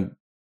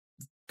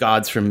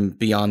 gods from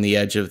beyond the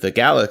edge of the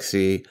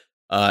galaxy,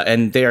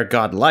 and they are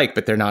godlike,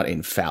 but they're not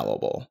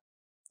infallible.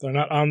 They're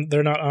not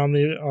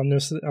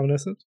omniscient.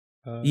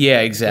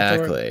 Yeah,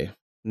 exactly.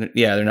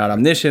 Yeah, they're not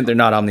omniscient. They're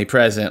not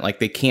omnipresent. Like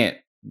they can't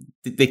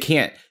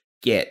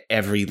get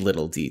every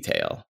little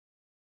detail.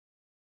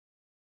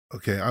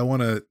 Okay, I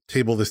want to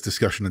table this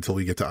discussion until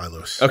we get to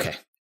Ilos. Okay.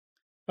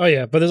 Oh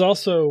yeah, but there's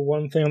also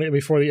one thing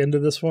before the end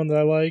of this one that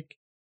I like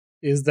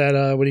is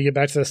that when you get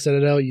back to the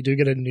Citadel, you do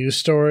get a news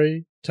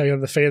story telling you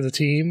the fate of the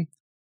team,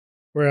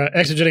 where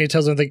Exogenity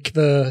tells them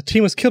the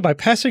team was killed by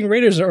passing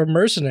raiders or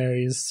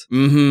mercenaries,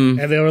 and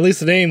they'll release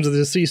the names of the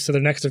deceased to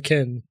their next of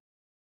kin.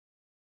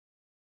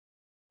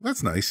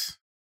 That's nice,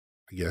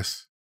 I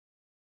guess.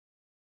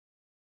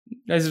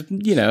 As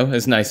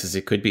nice as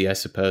it could be, I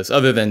suppose,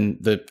 other than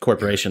the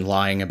corporation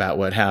lying about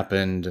what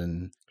happened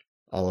and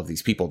all of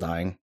these people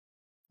dying.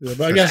 Yeah,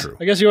 but I guess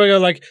you want to go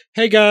like,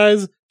 hey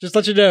guys, just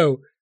let you know,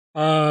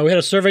 we had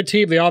a survey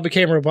team. They all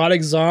became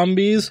robotic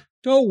zombies.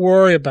 Don't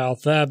worry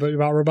about that,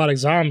 about robotic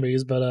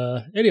zombies.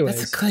 But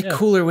anyways, that's a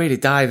cooler way to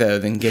die though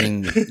than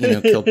getting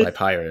killed by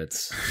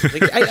pirates.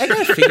 Like, I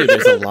gotta figure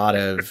there's a lot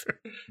of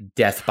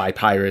death by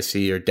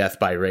piracy or death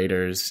by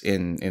raiders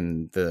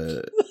in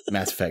the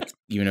Mass Effect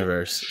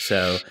universe.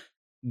 So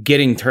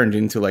getting turned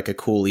into like a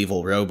cool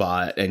evil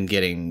robot and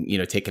getting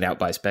taken out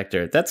by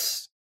Spectre,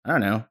 that's, I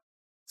don't know,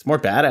 it's more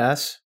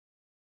badass.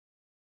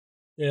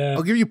 Yeah,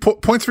 I'll give you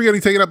points for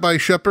getting taken out by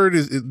Shepard.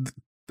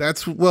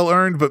 That's well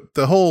earned, but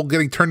the whole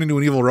getting turned into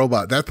an evil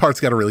robot, that part's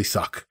got to really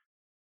suck.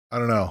 I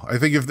don't know. I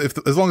think if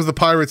as long as the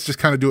pirates just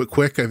kind of do it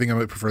quick, I think I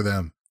might prefer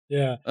them.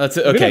 Yeah, that's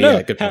okay.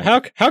 Yeah, good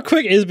point. How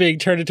quick is being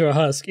turned into a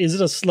husk? Is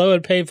it a slow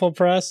and painful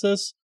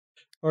process,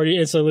 or do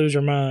you instantly lose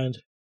your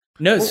mind?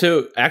 No,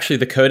 so actually,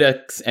 the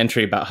Codex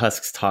entry about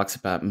husks talks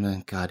about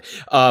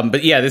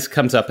but yeah, this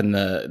comes up in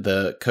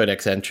the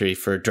Codex entry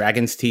for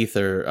Dragon's Teeth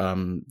or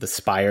the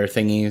Spire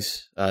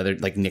thingies. They're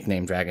like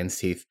nicknamed Dragon's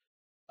Teeth.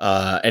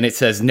 And it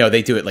says, no,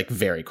 they do it like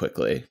very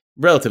quickly,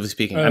 relatively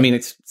speaking. I mean,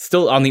 it's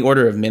still on the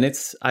order of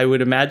minutes, I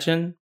would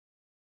imagine.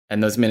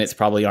 And those minutes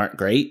probably aren't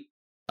great.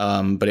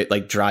 But it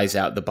like dries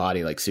out the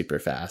body like super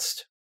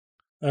fast.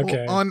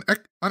 Okay. Well,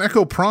 on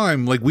Echo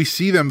Prime, like we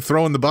see them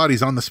throwing the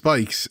bodies on the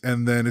spikes,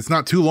 and then it's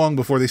not too long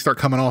before they start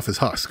coming off as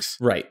husks.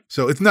 Right.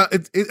 So it's not.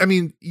 I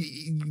mean,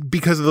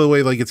 because of the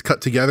way like it's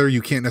cut together,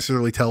 you can't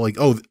necessarily tell like,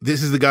 oh,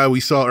 this is the guy we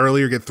saw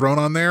earlier get thrown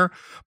on there.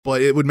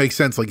 But it would make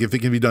sense, like if it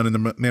can be done in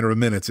the matter of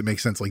minutes, it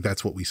makes sense. Like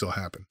that's what we saw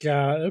happen.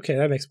 Yeah. Okay,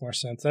 that makes more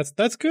sense.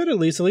 That's good. At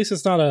least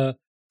it's not a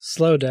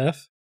slow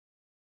death.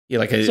 Yeah,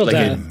 like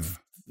an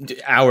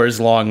hours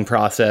long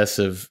process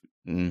of.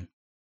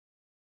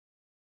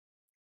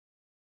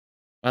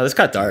 Wow, this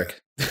got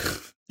dark.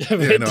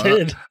 It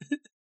did.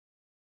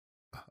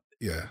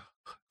 Yeah,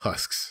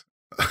 husks.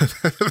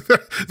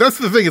 That's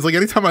the thing. It's like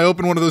anytime I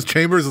open one of those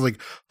chambers, it's like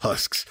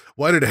husks.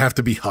 Why did it have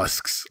to be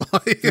husks?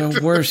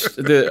 The worst.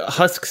 The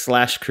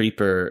husk /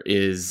 creeper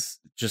is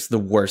just the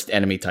worst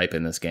enemy type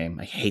in this game.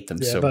 I hate them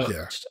so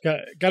much.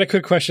 Got a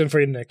quick question for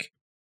you, Nick.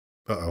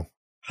 Uh-oh.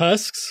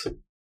 Husks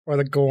or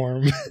the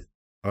Gorm?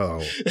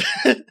 Oh.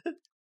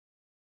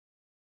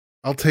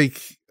 I'll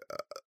take.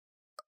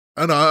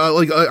 I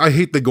don't know. I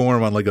hate the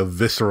Gorm on like a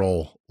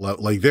visceral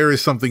level. Like there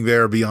is something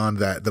there beyond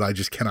that I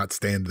just cannot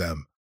stand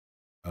them.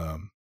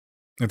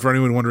 And for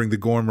anyone wondering, the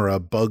Gorm are a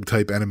bug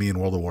type enemy in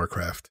World of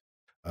Warcraft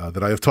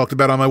that I have talked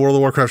about on my World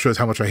of Warcraft shows.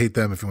 How much I hate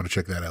them, if you want to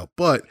check that out.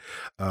 But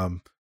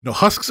no,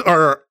 husks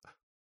are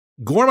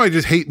Gorm. I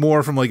just hate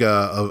more from like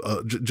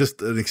a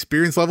just an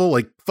experience level.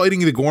 Like fighting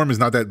the Gorm is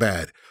not that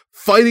bad.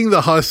 fighting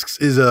the Husks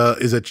is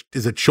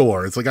a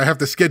chore. It's like I have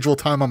to schedule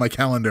time on my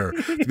calendar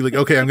to be like,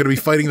 okay, I'm going to be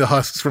fighting the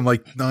Husks from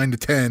like 9 to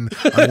 10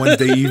 on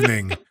Wednesday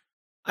evening.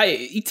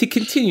 To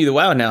continue the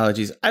WoW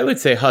analogies, I would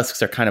say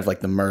Husks are kind of like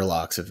the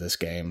Murlocs of this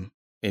game.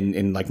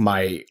 In like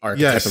my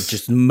archetype of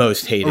just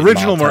most hated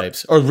original mob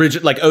types, or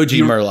like OG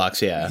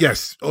Murlocs, yeah.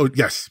 Yes. Oh,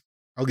 yes.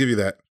 I'll give you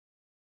that.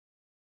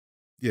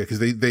 Yeah, because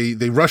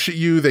they rush at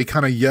you. They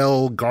kind of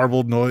yell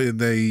garbled noise. And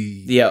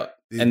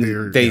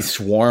they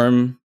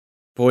swarm.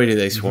 Boy, do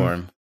they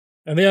swarm!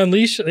 And they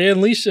unleash. If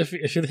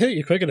they hit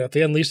you quick enough,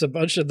 they unleash a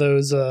bunch of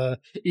those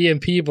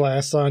EMP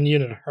blasts on you,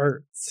 and it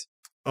hurts.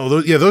 Oh,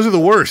 those are the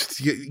worst.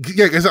 Yeah,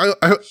 because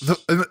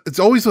it's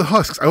always the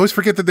Husks. I always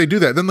forget that they do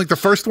that. Then, like, the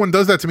first one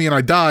does that to me, and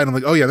I die, and I'm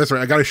like, oh, yeah, that's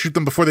right. I got to shoot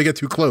them before they get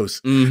too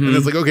close. Mm-hmm. And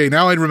it's like, okay,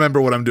 now I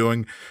remember what I'm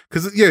doing.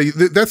 Because, yeah,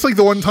 that's like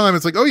the one time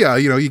it's like, oh, yeah,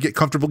 you get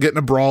comfortable getting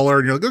a brawler,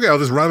 and you're like, okay, I'll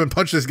just run and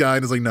punch this guy.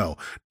 And it's like, no,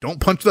 don't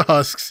punch the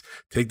Husks.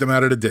 Take them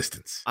out at a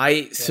distance.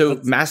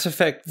 So Mass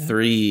Effect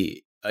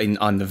 3...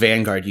 on the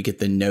Vanguard, you get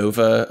the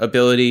Nova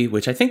ability,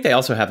 which I think they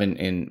also have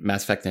in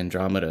Mass Effect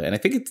Andromeda. And I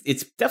think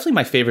it's definitely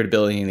my favorite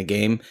ability in the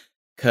game,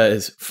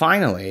 because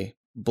finally,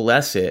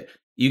 bless it,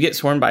 you get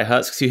swarmed by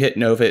Husks, you hit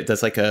Nova, it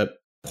does like a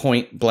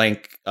point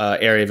blank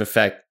area of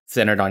effect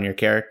centered on your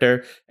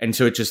character, and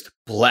so it just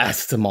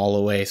blasts them all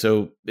away.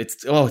 So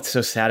it's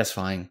so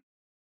satisfying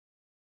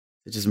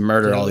to just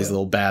murder all these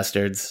little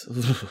bastards.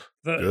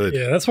 Good.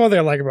 Yeah, that's one thing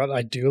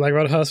I do like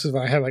about Husks, is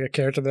when I have like a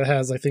character that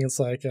has, I think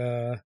it's like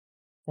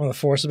one of the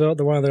force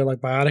ability, one of their like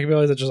biotic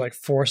abilities that just like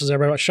forces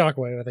everybody.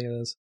 Shockwave, I think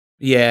it is.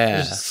 Yeah,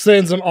 it just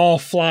sends them all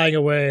flying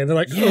away, and they're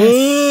like,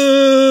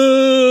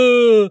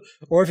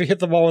 or if you hit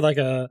them all with like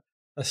a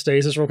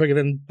stasis real quick, and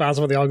then bounce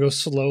them, they all go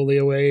slowly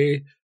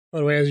away. By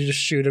the way, as you just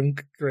shoot them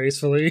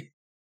gracefully.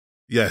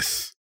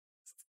 Yes.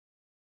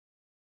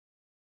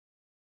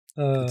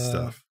 Good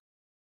stuff.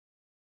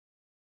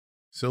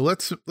 So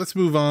let's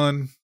move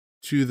on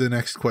to the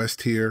next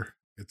quest here.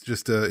 It's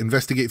just a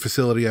investigate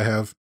facility I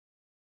have.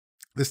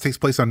 This takes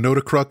place on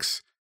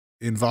Notacrux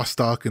in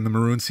Vostok in the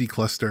Maroon Sea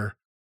cluster.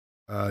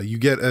 You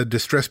get a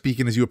distress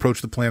beacon as you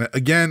approach the planet.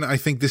 Again, I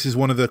think this is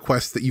one of the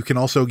quests that you can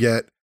also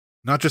get,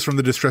 not just from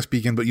the distress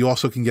beacon, but you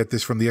also can get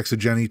this from the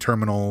Exogeny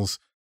terminals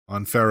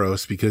on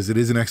Pharos, because it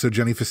is an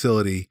Exogeny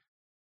facility.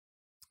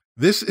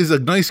 This is a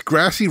nice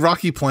grassy,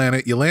 rocky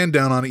planet. You land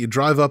down on it. You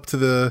drive up to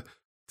the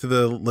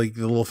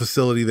little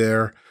facility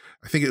there.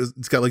 I think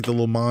it's got like the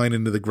little mine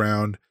into the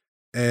ground,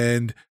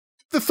 and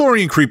the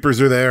Thorian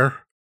creepers are there.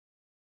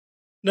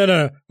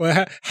 No.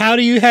 Well, how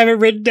do you have it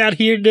written down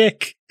here,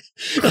 Nick?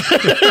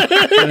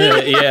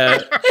 Yeah.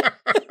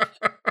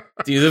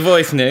 Do the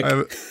voice, Nick.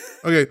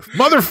 Okay.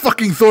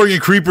 Motherfucking Thorian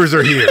creepers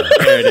are here.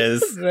 There it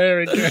is.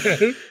 Very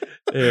good.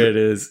 There it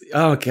is.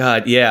 Oh,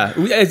 God. Yeah.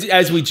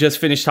 As we just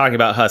finished talking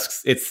about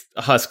Husks, it's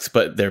Husks,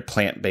 but they're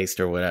plant-based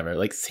or whatever.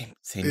 Like, same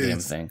damn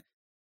thing.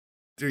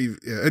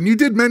 And you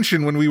did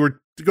mention when we were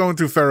going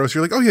through Pharos,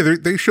 you're like, oh yeah,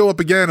 they show up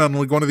again on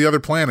like one of the other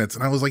planets,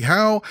 and I was like,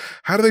 how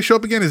do they show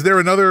up again? Is there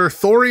another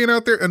Thorian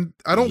out there? And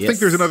I don't think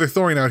there's another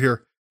Thorian out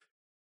here,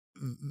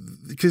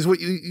 because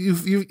what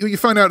you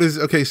find out is,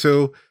 okay,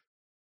 so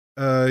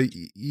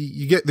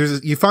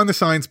you find the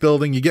science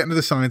building, you get into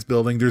the science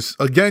building. There's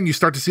again, you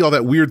start to see all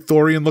that weird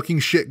Thorian looking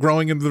shit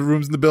growing into the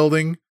rooms in the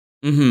building.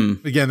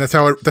 Mm-hmm. Again, that's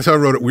how I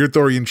wrote it. Weird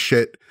Thorian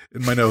shit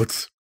in my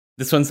notes.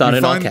 This one's not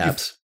in all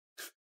caps.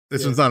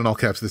 This one's not in all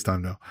caps this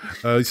time, no.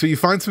 So you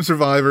find some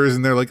survivors,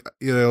 and they're like,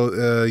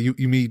 you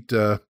meet.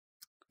 So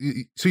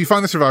you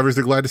find the survivors.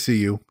 They're glad to see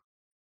you.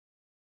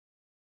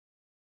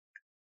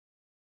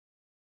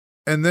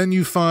 And then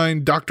you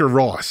find Dr.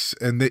 Ross,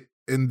 and the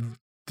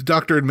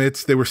doctor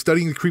admits they were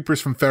studying the creepers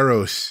from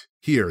Pharos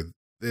here.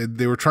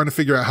 They were trying to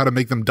figure out how to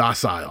make them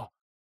docile.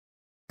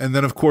 And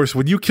then, of course,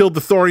 when you killed the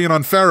Thorian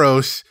on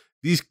Pharos,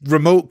 these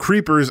remote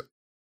creepers,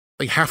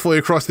 like halfway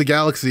across the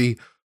galaxy,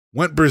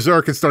 went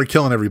berserk and started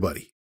killing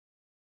everybody.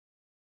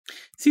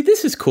 See,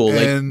 this is cool.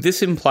 Like,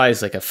 this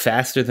implies like a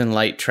faster than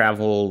light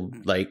travel,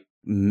 like,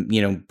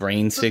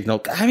 brain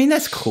signal. I mean,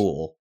 that's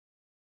cool.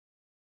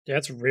 Yeah,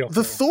 it's real.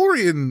 The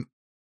Thorian,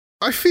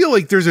 I feel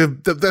like that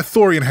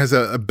Thorian has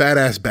a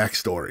badass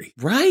backstory,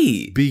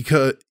 right?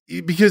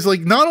 Because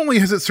like not only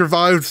has it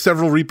survived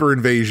several Reaper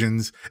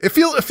invasions, I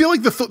feel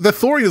like the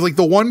Thorian is like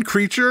the one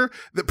creature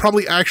that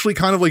probably actually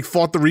kind of like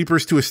fought the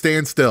Reapers to a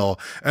standstill,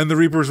 and the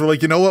Reapers were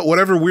like, you know what,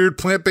 whatever weird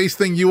plant-based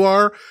thing you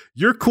are,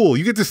 you're cool.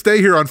 You get to stay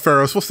here on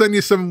Pharos. We'll send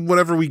you some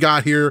whatever we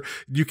got here.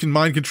 You can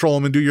mind control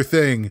them and do your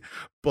thing.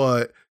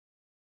 But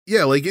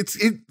yeah, like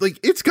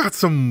it's got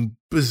some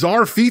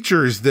bizarre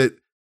features that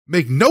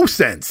make no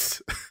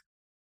sense.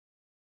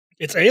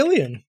 It's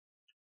alien.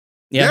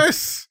 Yeah.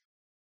 Yes.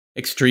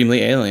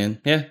 Extremely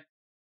alien. Yeah.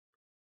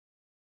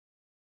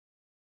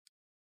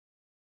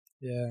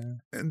 Yeah.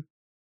 And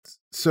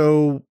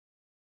so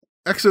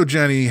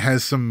Exogeny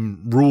has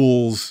some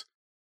rules.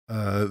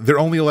 They're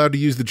only allowed to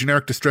use the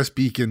generic distress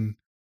beacon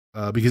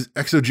because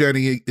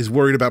Exogeny is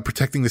worried about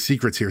protecting the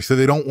secrets here. So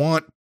they don't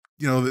want,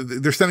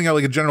 they're sending out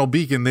like a general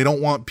beacon. They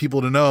don't want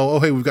people to know, oh,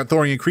 hey, we've got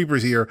Thorian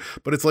creepers here.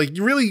 But it's like,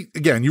 you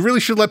really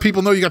should let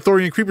people know you got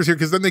Thorian creepers here,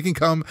 because then they can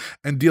come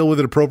and deal with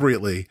it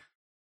appropriately.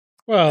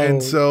 Well,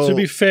 and so, to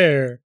be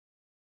fair,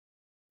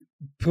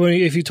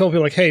 if you told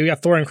people like, hey, we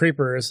got Thorian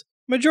creepers,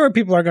 majority of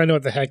people aren't going to know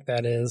what the heck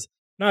that is.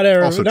 Not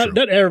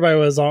everybody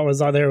was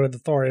on there when the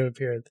Thorian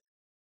appeared.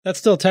 That's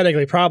still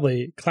technically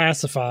probably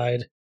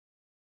classified.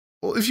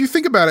 Well, if you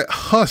think about it,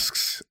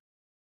 husks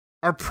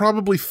are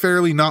probably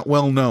fairly not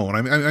well known.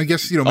 I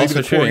guess, maybe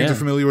the Quarians are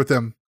familiar with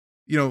them.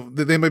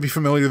 They might be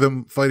familiar with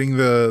them fighting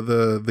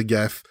the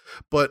Geth.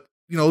 But,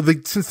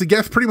 since the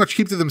Geth pretty much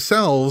keep to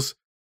themselves,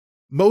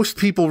 most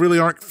people really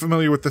aren't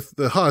familiar with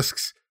the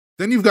husks.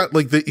 Then you've got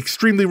like the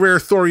extremely rare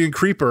Thorian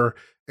creeper.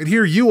 And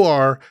here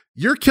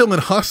you're killing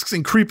husks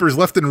and creepers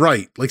left and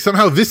right. Like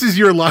somehow this is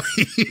your life.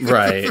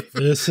 Right.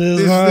 This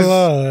is my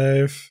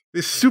life.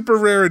 This super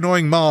rare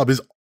annoying mob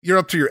you're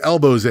up to your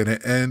elbows in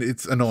it, and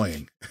it's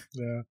annoying.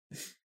 Yeah.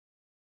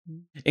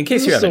 In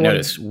case you haven't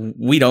noticed,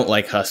 we don't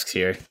like husks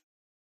here.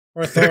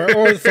 Or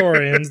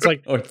Thorians.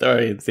 Or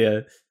Thorians,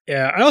 yeah.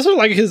 Yeah. I also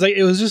like it because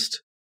it was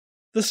just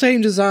the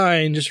same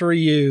design, just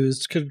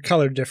reused,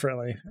 colored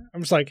differently.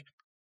 I'm just like,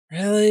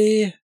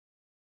 really?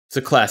 It's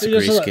a classic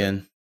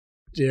reskin.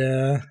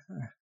 Yeah.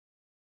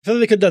 I feel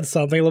like they could have done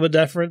something a little bit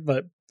different,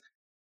 but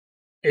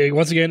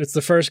once again, it's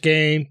the first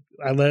game.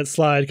 I let it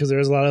slide because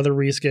there's a lot of other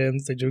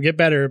reskins. They do get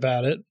better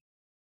about it.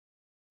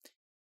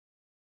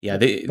 Yeah,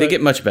 they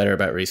get much better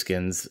about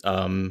reskins.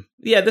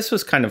 This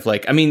was kind of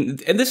like,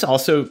 and this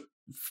also,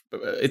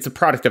 it's a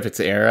product of its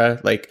era.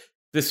 Like,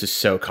 this is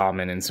so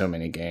common in so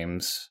many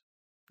games,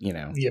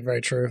 Yeah, very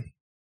true.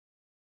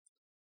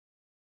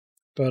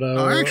 But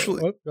I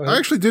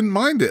actually didn't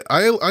mind it.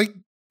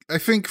 I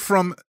think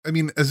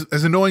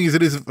as annoying as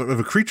it is of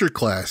a creature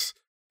class,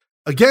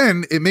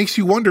 again, it makes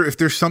you wonder if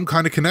there's some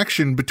kind of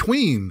connection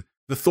between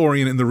the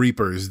Thorian and the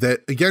Reapers.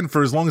 That, again,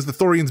 for as long as the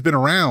Thorian's been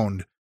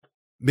around,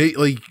 it's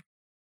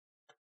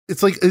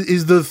like,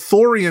 is the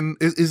Thorian,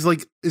 is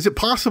it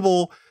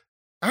possible?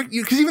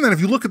 Because even then,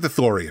 if you look at the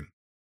Thorian,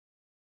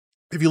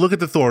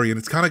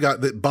 it's kind of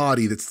got that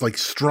body that's like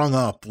strung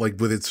up,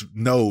 like with its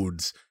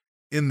nodes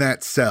in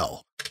that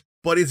cell.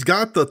 But it's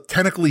got the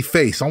tentacly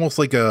face, almost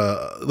like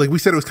we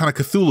said, it was kind of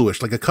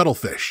Cthulhu-ish, like a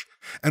cuttlefish.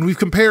 And we've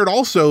compared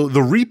also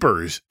the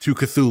Reapers to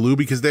Cthulhu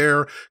because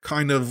they're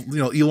kind of,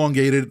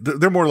 elongated.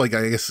 They're more like,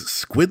 I guess,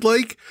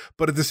 squid-like,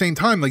 but at the same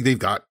time, like, they've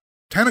got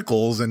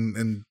tentacles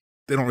and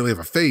they don't really have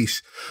a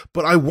face.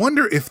 But I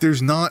wonder if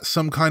there's not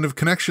some kind of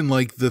connection,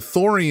 like the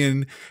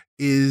Thorian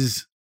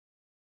is,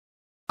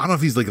 I don't know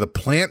if he's like the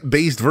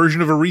plant-based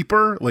version of a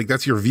Reaper, like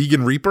that's your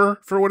vegan Reaper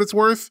for what it's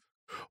worth,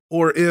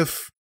 or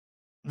if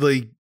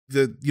like,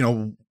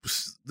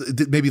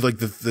 maybe like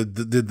did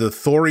the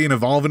Thorian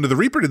evolve into the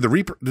Reaper?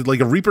 Did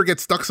like a Reaper get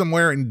stuck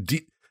somewhere and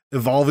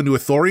evolve into a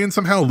Thorian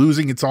somehow,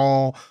 losing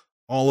all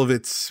of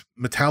its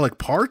metallic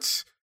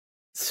parts?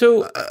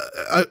 So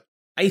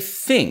I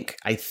think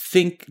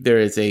there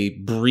is a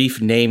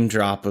brief name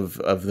drop of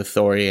the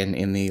Thorian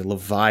in the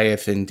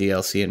Leviathan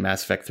DLC in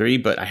Mass Effect 3,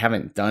 but I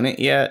haven't done it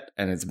yet,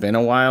 and it's been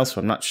a while, so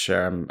I'm not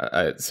sure.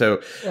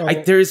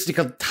 There's like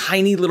a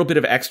tiny little bit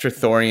of extra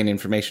Thorian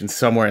information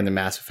somewhere in the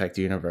Mass Effect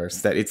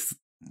universe that it's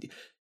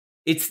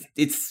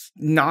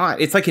not.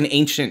 It's like an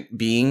ancient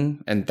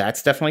being, and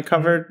that's definitely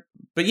covered.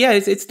 But yeah,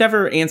 it's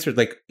never answered.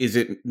 Like,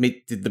 did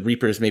the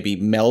Reapers maybe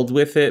meld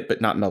with it,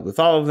 but not meld with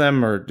all of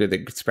them, or did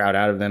they sprout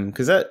out of them?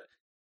 Because that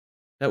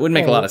would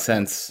make a lot of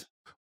sense.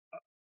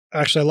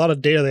 Actually, a lot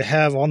of data they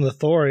have on the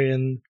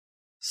Thorian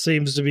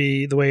seems to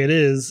be the way it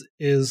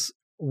is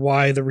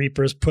why the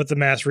Reapers put the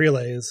mass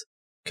relays,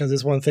 because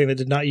it's one thing that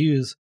did not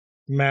use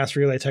mass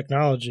relay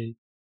technology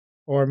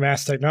or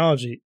mass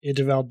technology. It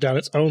developed down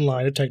its own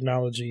line of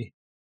technology.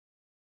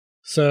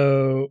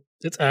 So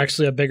it's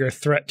actually a bigger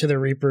threat to the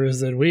Reapers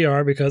than we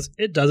are because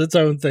it does its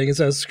own thing and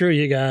says, screw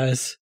you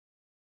guys.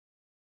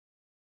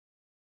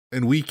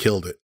 And we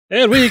killed it.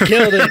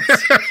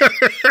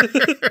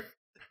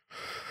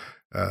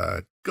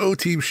 Go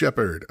Team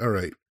Shepherd. All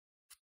right.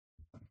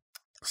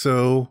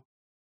 So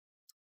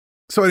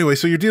anyway,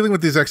 so you're dealing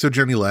with this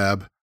Exogeny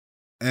lab,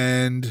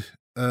 and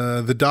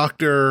the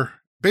doctor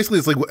basically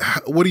is like,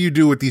 what do you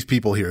do with these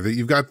people here? That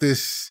you've got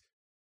this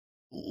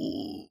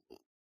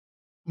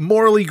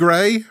morally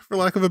gray, for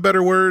lack of a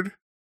better word,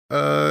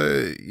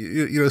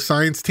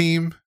 science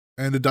team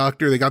and a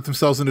doctor. They got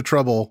themselves into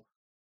trouble.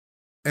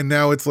 And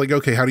now it's like,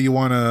 okay, how do you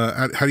want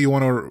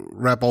to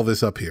wrap all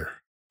this up here?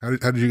 How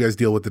did you guys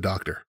deal with the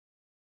doctor?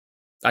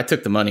 I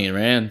took the money and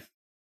ran.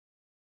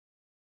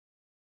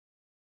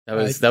 That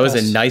was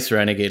a nice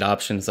renegade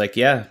option. It's like,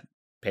 yeah,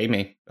 pay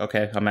me.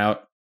 Okay, I'm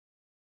out.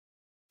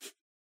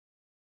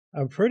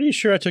 I'm pretty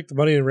sure I took the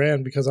money and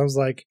ran because I was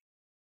like,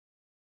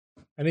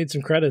 I need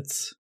some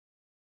credits.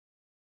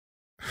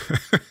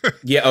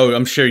 Yeah. Oh,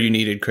 I'm sure you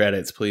needed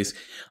credits, please.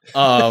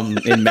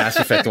 In Mass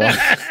Effect 1.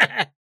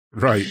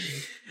 Right.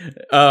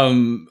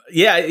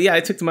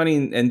 I took the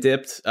money and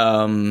dipped.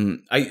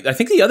 I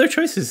think the other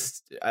choice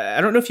is,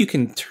 I don't know if you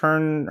can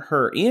turn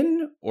her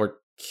in or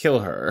kill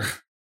her.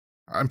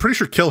 I'm pretty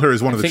sure kill her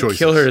is one of the choices.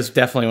 Kill her is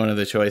definitely one of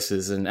the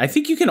choices, and I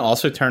think you can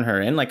also turn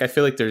her in. Like, I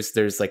feel like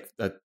there's like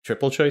a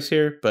triple choice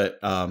here, but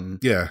I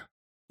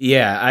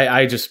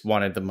just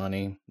wanted the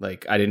money.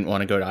 Like, I didn't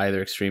want to go to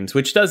either extremes.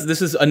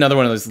 This is another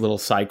one of those little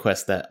side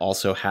quests that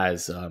also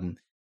has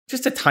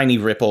just a tiny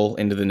ripple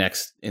into the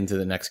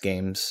next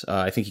games.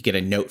 I think you get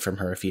a note from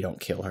her if you don't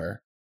kill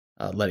her,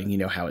 letting you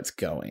know how it's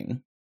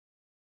going.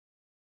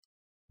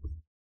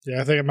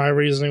 Yeah, I think my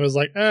reasoning was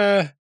like,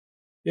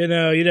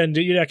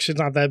 you actually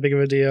not that big of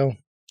a deal.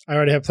 I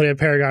already have plenty of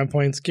Paragon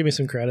points. Give me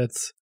some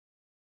credits.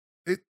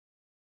 It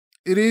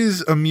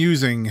is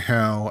amusing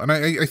how, and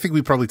I think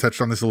we probably touched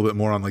on this a little bit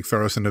more on like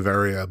Theros and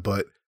Neveria,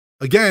 but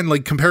again,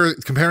 like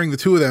comparing the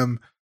two of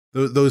them,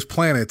 those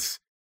planets,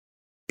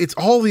 it's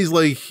all these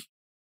like,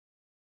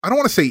 I don't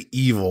want to say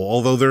evil,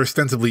 although they're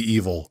ostensibly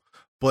evil,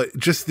 but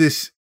just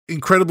this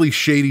incredibly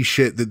shady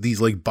shit that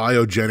these like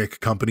biogenic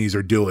companies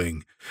are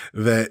doing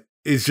that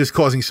is just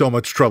causing so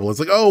much trouble.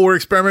 It's like, oh, we're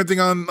experimenting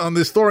on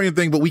this thorium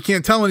thing, but we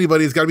can't tell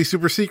anybody. It's got to be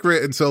super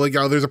secret. And so like,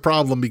 oh, there's a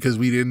problem because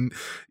we didn't,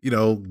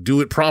 do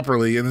it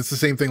properly. And it's the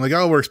same thing. Like,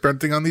 oh, we're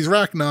experimenting on these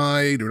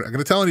arachnite. We're not going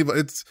to tell anybody.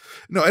 It's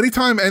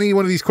anytime any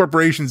one of these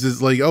corporations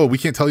is like, oh, we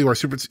can't tell you our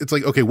super, it's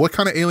like, okay, what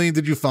kind of alien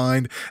did you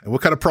find? And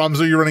what kind of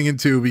problems are you running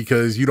into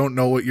because you don't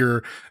know what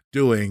you're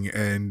doing?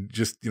 And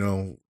just,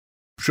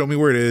 show me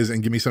where it is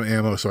and give me some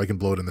ammo so I can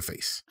blow it in the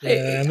face.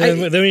 Yeah, and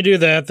then we do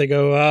that. They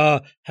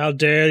go, how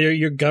dare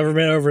your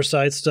government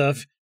oversight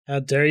stuff.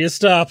 How dare you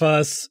stop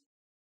us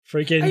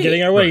freaking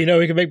getting our way. Right.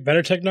 We can make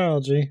better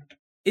technology.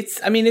 It's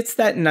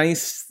that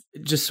nice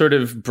just sort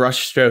of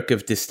brushstroke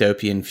of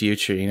dystopian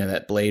future,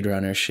 that Blade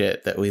Runner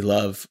shit that we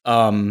love.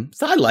 So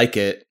I like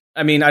it.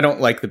 I don't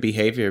like the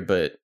behavior,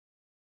 but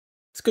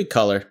it's good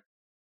color.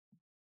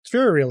 It's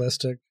very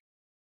realistic.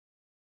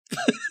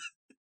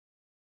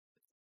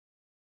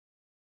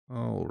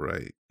 All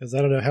right. Because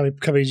I don't know how many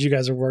companies you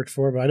guys have worked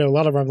for, but I know a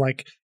lot of them,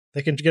 like,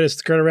 they can get a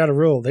skirt around a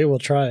rule. They will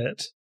try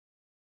it.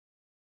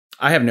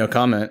 I have no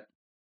comment.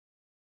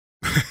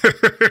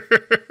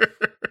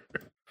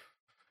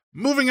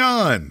 Moving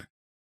on.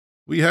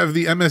 We have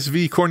the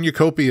MSV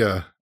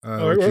Cornucopia.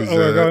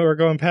 We're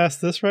going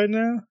past this right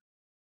now?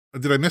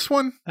 Did I miss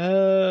one?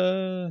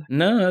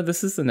 No,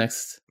 this is the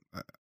next.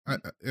 I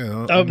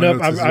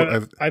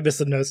missed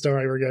the notes. Don't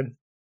worry, we're good.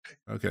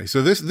 Okay,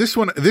 so this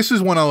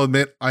is one I'll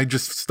admit I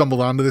just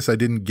stumbled onto this. I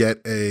didn't get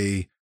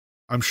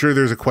I'm sure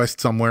there's a quest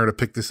somewhere to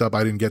pick this up.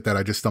 I didn't get that.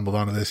 I just stumbled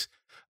onto this.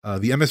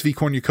 The MSV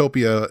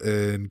Cornucopia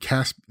in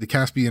the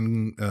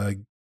Caspian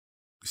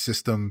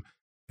system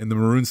in the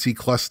Maroon Sea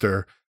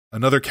cluster,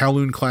 another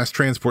Kowloon class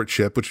transport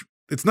ship, which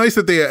it's nice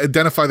that they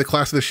identify the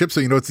class of the ship so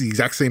it's the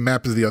exact same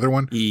map as the other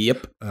one.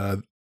 Yep.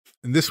 And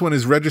this one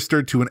is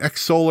registered to an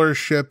ex-solar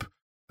ship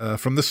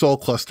from the Sol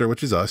cluster,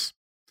 which is us.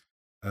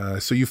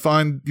 So you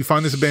find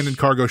this abandoned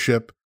cargo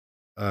ship,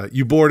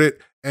 you board it,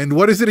 and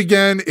what is it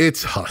again?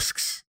 It's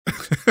HUSKS.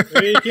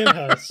 Freaking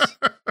HUSKS.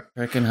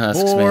 Freaking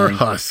HUSKS, More man.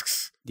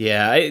 HUSKS.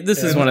 Yeah,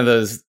 this is one of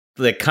those,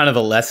 like, kind of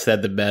the less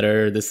said the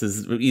better. This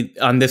is,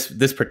 on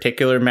this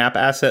particular map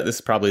asset, this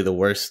is probably the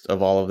worst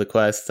of all of the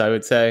quests, I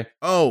would say.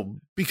 Oh,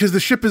 because the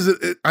ship is,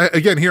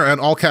 again, here on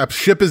all caps,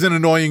 ship is an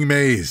annoying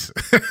maze.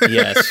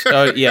 Yes.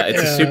 Oh, yeah,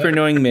 it's a super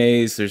annoying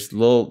maze. There's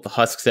little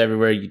husks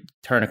everywhere. You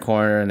turn a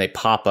corner and they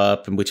pop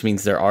up, which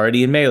means they're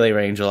already in melee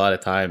range a lot of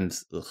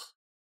times. Ugh.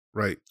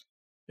 Right.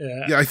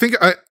 Yeah. Yeah, I think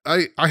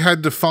I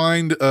had to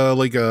find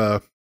like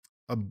a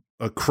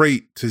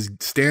crate to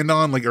stand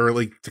on, or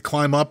to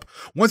climb up.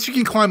 Once you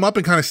can climb up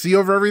and kind of see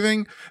over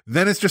everything,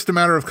 then it's just a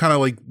matter of kind of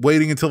like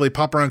waiting until they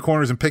pop around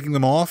corners and picking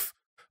them off.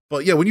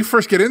 But yeah, when you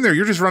first get in there,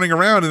 you're just running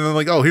around and then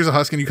like, oh, here's a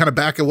husk, and you kind of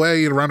back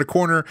away and around a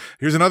corner.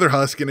 Here's another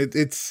husk, and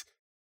it's.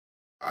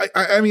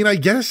 I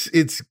guess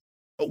it's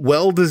a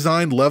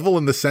well-designed level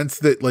in the sense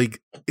that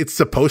like it's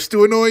supposed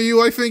to annoy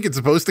you. I think it's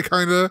supposed to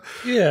kind of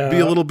be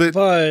a little bit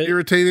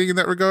irritating in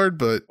that regard.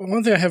 But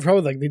one thing I have trouble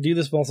with, like, they do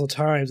this multiple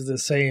times with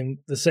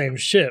the same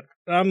ship.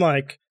 I'm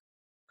like,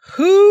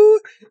 who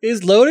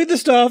is loading the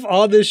stuff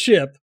on this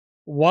ship?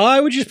 Why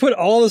would you just put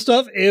all the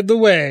stuff in the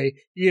way?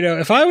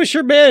 If I was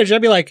your manager,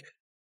 I'd be like,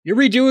 you're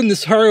redoing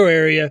this cargo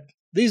area.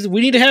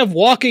 We need to have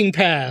walking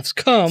paths.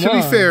 Come on. To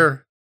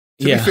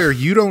be fair,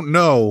 you don't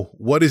know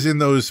what is in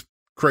those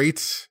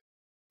crates.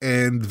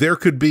 And there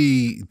could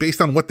be, based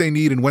on what they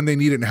need and when they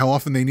need it and how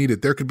often they need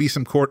it, there could be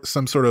some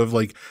sort of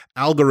like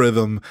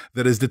algorithm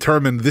that is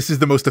determined this is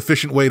the most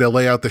efficient way to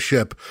lay out the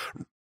ship,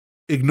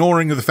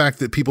 ignoring the fact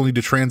that people need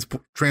to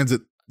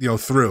transit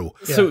through.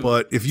 Yeah.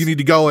 But if you need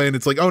to go in,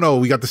 it's like, oh no,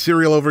 we got the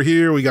cereal over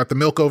here, we got the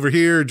milk over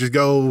here, just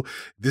go,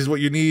 this is what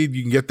you need,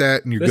 you can get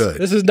that and you're good.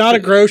 This is not a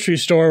grocery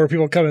store where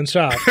people come and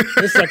shop.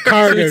 This is a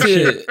cargo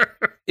ship.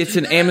 It's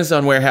an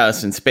Amazon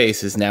warehouse in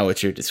space is now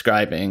what you're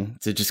describing,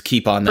 to just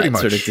keep on that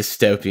sort of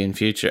dystopian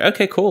future.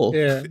 Okay, cool.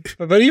 Yeah.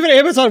 But even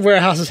Amazon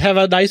warehouses have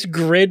a nice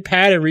grid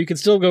pattern where you can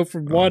still go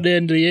from one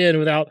end to the end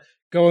without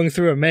going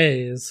through a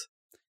maze.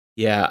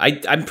 Yeah,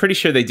 I'm pretty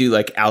sure they do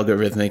like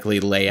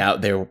algorithmically lay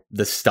out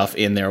the stuff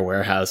in their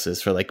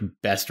warehouses for like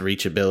best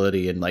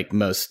reachability and like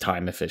most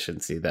time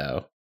efficiency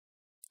though.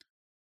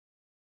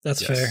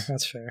 That's Yes. fair.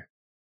 That's fair.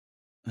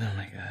 Oh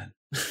my god.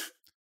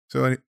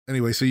 So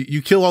anyway, so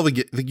you kill all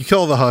you kill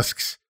all the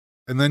husks,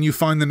 and then you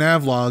find the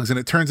nav logs, and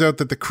it turns out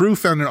that the crew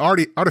found an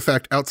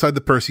artifact outside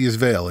the Perseus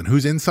Veil. And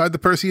who's inside the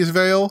Perseus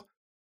Veil?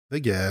 The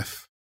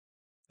Geth.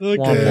 The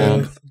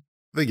Womp Geth.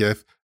 The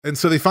Geth. And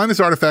so they find this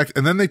artifact,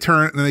 and then they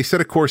turn and they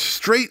set a course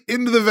straight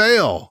into the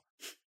Veil.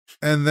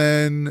 And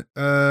then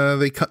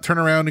they turn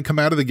around and come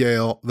out of the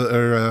Gale.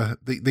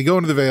 They go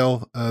into the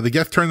Veil. The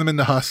Geth turn them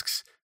into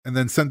husks, and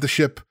then sent the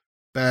ship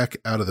back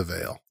out of the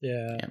Veil.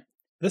 Yeah. Yeah.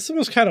 This one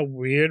was kind of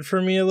weird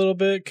for me a little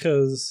bit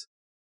because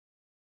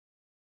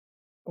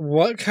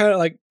what kind of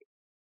like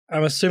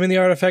I'm assuming the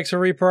artifact's a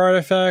Reaper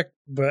artifact,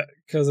 but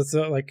because it's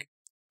like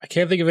I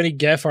can't think of any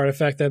Geth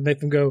artifact that make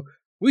them go,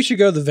 we should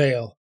go to the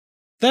Veil.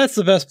 That's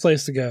the best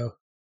place to go.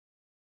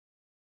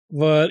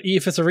 But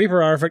if it's a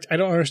Reaper artifact, I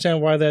don't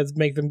understand why that'd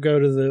make them go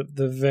to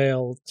the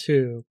Veil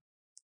too.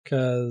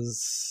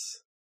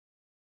 Because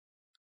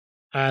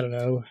I don't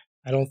know.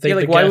 I don't think Yeah,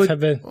 like, the why Geth would- have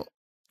been.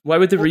 Why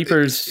would the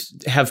Reapers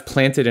have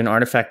planted an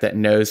artifact that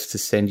knows to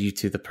send you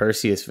to the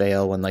Perseus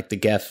Veil when like the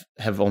Geth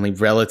have only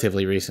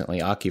relatively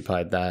recently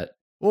occupied that?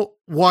 Well,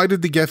 why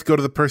did the Geth go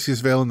to the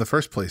Perseus Veil in the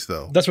first place,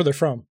 though? That's where they're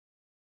from.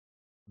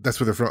 That's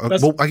where they're from.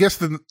 That's- Well, I guess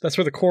That's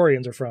where the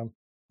Quarians are from.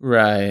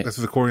 Right. that's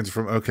where the Quarians are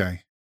from. Okay.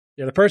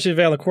 Yeah, the Perseus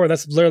Veil and the Quarian,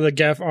 that's literally the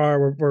Geth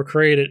were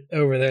created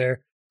over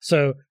there.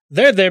 So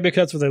they're there because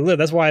that's where they live.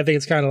 That's why I think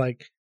it's kind of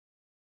like,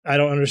 I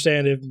don't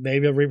understand if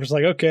maybe a Reaper's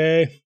like,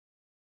 okay.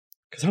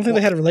 Because I don't think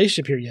they had a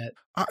relationship here yet.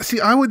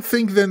 See, I would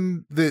think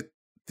then that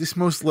this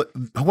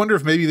I wonder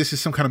if maybe this is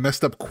some kind of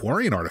messed up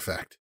Quarian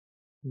artifact.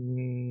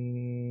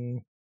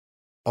 Mm,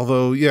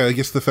 Although, yeah, I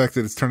guess the fact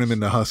that it's turned them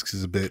into husks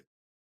is a bit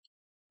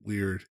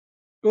weird.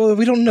 well,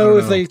 we don't I know don't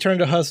if know. they turned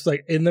to husks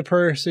like in the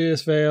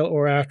Perseus Veil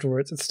or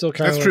afterwards. It's still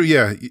kind of That's true,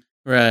 yeah.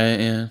 Right.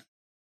 Yeah.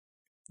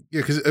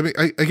 Yeah, because I mean,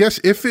 I guess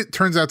if it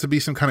turns out to be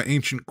some kind of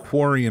ancient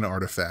Quarian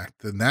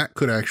artifact, then that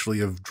could actually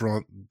have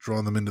drawn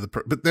them into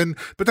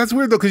but that's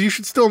weird though, because you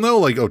should still know,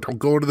 like, oh, don't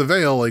go to the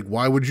Veil. Like,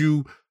 why would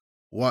you?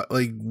 What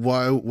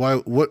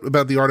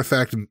about the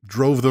artifact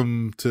drove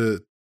them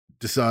to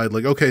decide,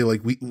 like, okay,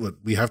 like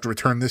we have to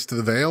return this to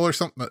the Veil or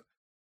something?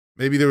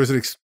 Maybe there was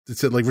it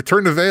said like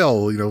return to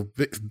Veil,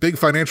 big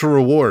financial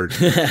reward.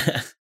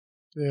 yeah.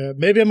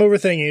 Maybe I'm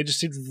overthinking. It just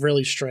seemed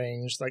really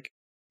strange. Like,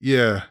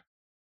 Yeah.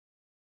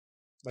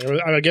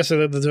 I guess I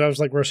was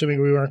like, we're assuming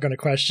we weren't going to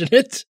question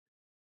it.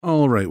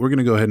 All right, we're going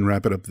to go ahead and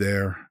wrap it up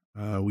there.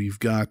 We've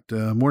got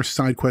more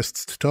side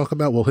quests to talk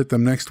about. We'll hit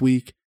them next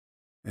week.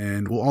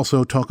 And we'll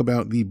also talk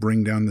about the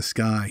Bring Down the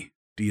Sky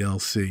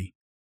DLC.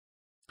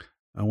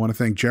 I want to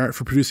thank Jarrett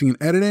for producing and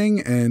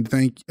editing, and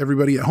thank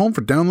everybody at home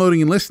for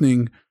downloading and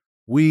listening.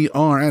 We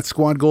are at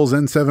Squad Goals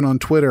N7 on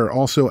Twitter,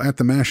 also at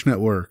the MASH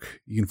Network.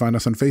 You can find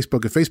us on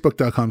Facebook at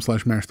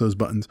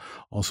facebook.com/mashthosebuttons.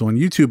 Also on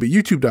YouTube at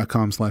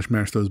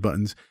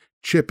youtube.com/mashthosebuttons.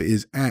 Chip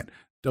is at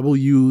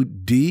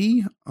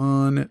WD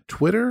on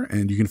Twitter,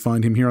 and you can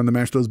find him here on the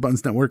Mash Those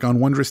Buttons Network on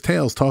Wondrous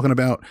Tales talking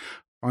about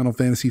Final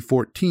Fantasy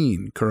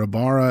XIV.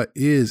 Kurabara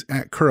is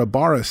at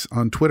Kurabaris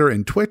on Twitter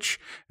and Twitch,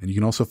 and you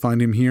can also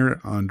find him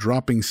here on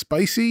Dropping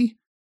Spicy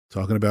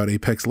talking about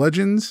Apex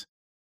Legends.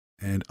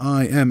 And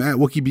I am at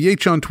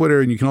WookieBH on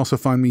Twitter, and you can also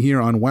find me here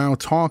on WoW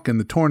Talk and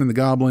the Torn and the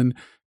Goblin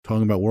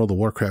talking about World of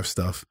Warcraft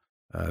stuff.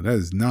 That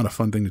is not a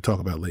fun thing to talk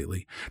about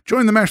lately.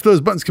 Join the Mash Those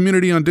Buttons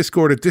community on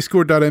Discord at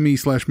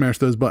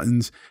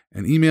discord.me/mashthosebuttons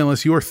and email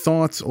us your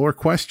thoughts or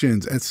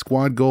questions at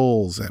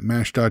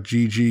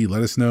squadgoals@mash.gg.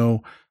 Let us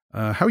know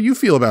how you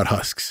feel about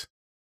husks,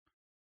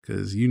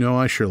 because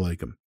I sure like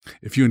them.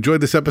 If you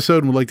enjoyed this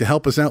episode and would like to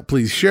help us out,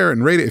 please share it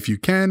and rate it if you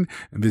can,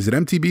 and visit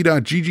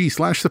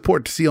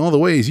mtb.gg/support to see all the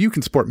ways you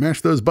can support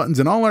Mash Those Buttons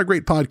and all our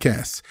great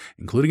podcasts,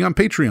 including on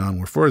Patreon,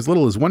 where for as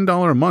little as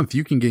 $1 a month,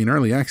 you can gain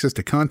early access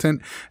to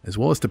content, as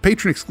well as to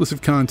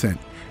patron-exclusive content.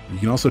 You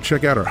can also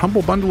check out our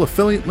Humble Bundle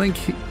affiliate link,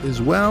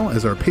 as well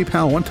as our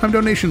PayPal one-time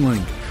donation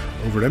link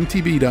over at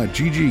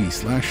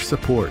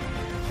mtb.gg/support.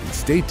 And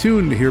stay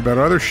tuned to hear about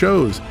our other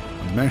shows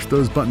on the Mash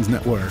Those Buttons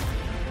Network.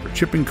 For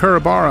Chip and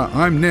Kurabara,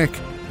 I'm Nick.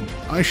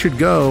 I should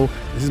go.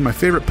 This is my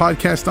favorite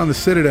podcast on the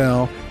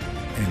Citadel.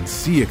 And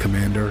see ya,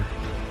 Commander.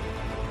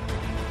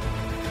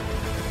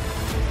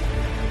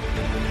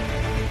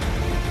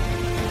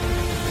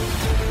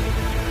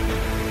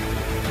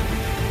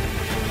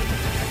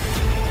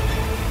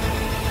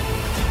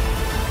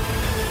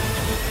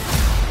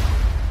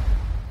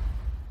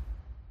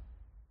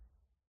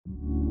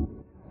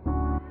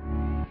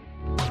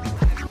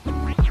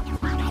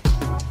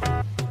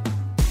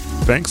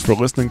 Thanks for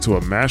listening to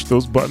a Mash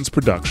Those Buttons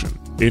production.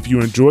 If you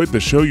enjoyed the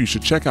show, you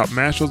should check out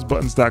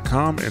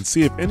mashthosebuttons.com and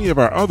see if any of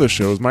our other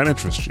shows might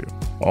interest you.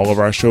 All of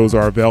our shows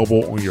are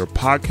available on your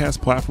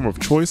podcast platform of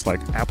choice like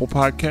Apple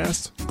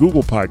Podcasts,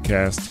 Google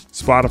Podcasts,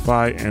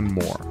 Spotify, and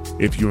more.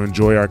 If you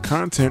enjoy our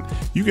content,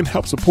 you can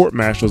help support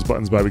Mash Those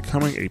Buttons by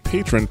becoming a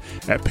patron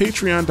at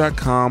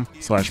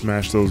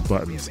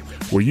patreon.com/mashthosebuttons,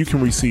 where you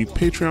can receive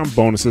Patreon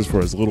bonuses for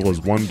as little as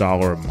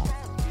 $1 a month.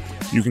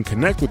 You can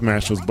connect with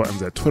Mash Those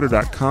Buttons at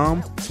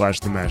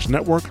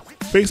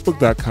twitter.com/TheMashNetwork,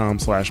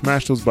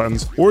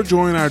 facebook.com/mashthosebuttons, or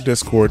join our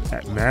Discord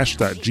at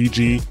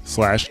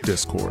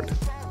mash.gg/discord.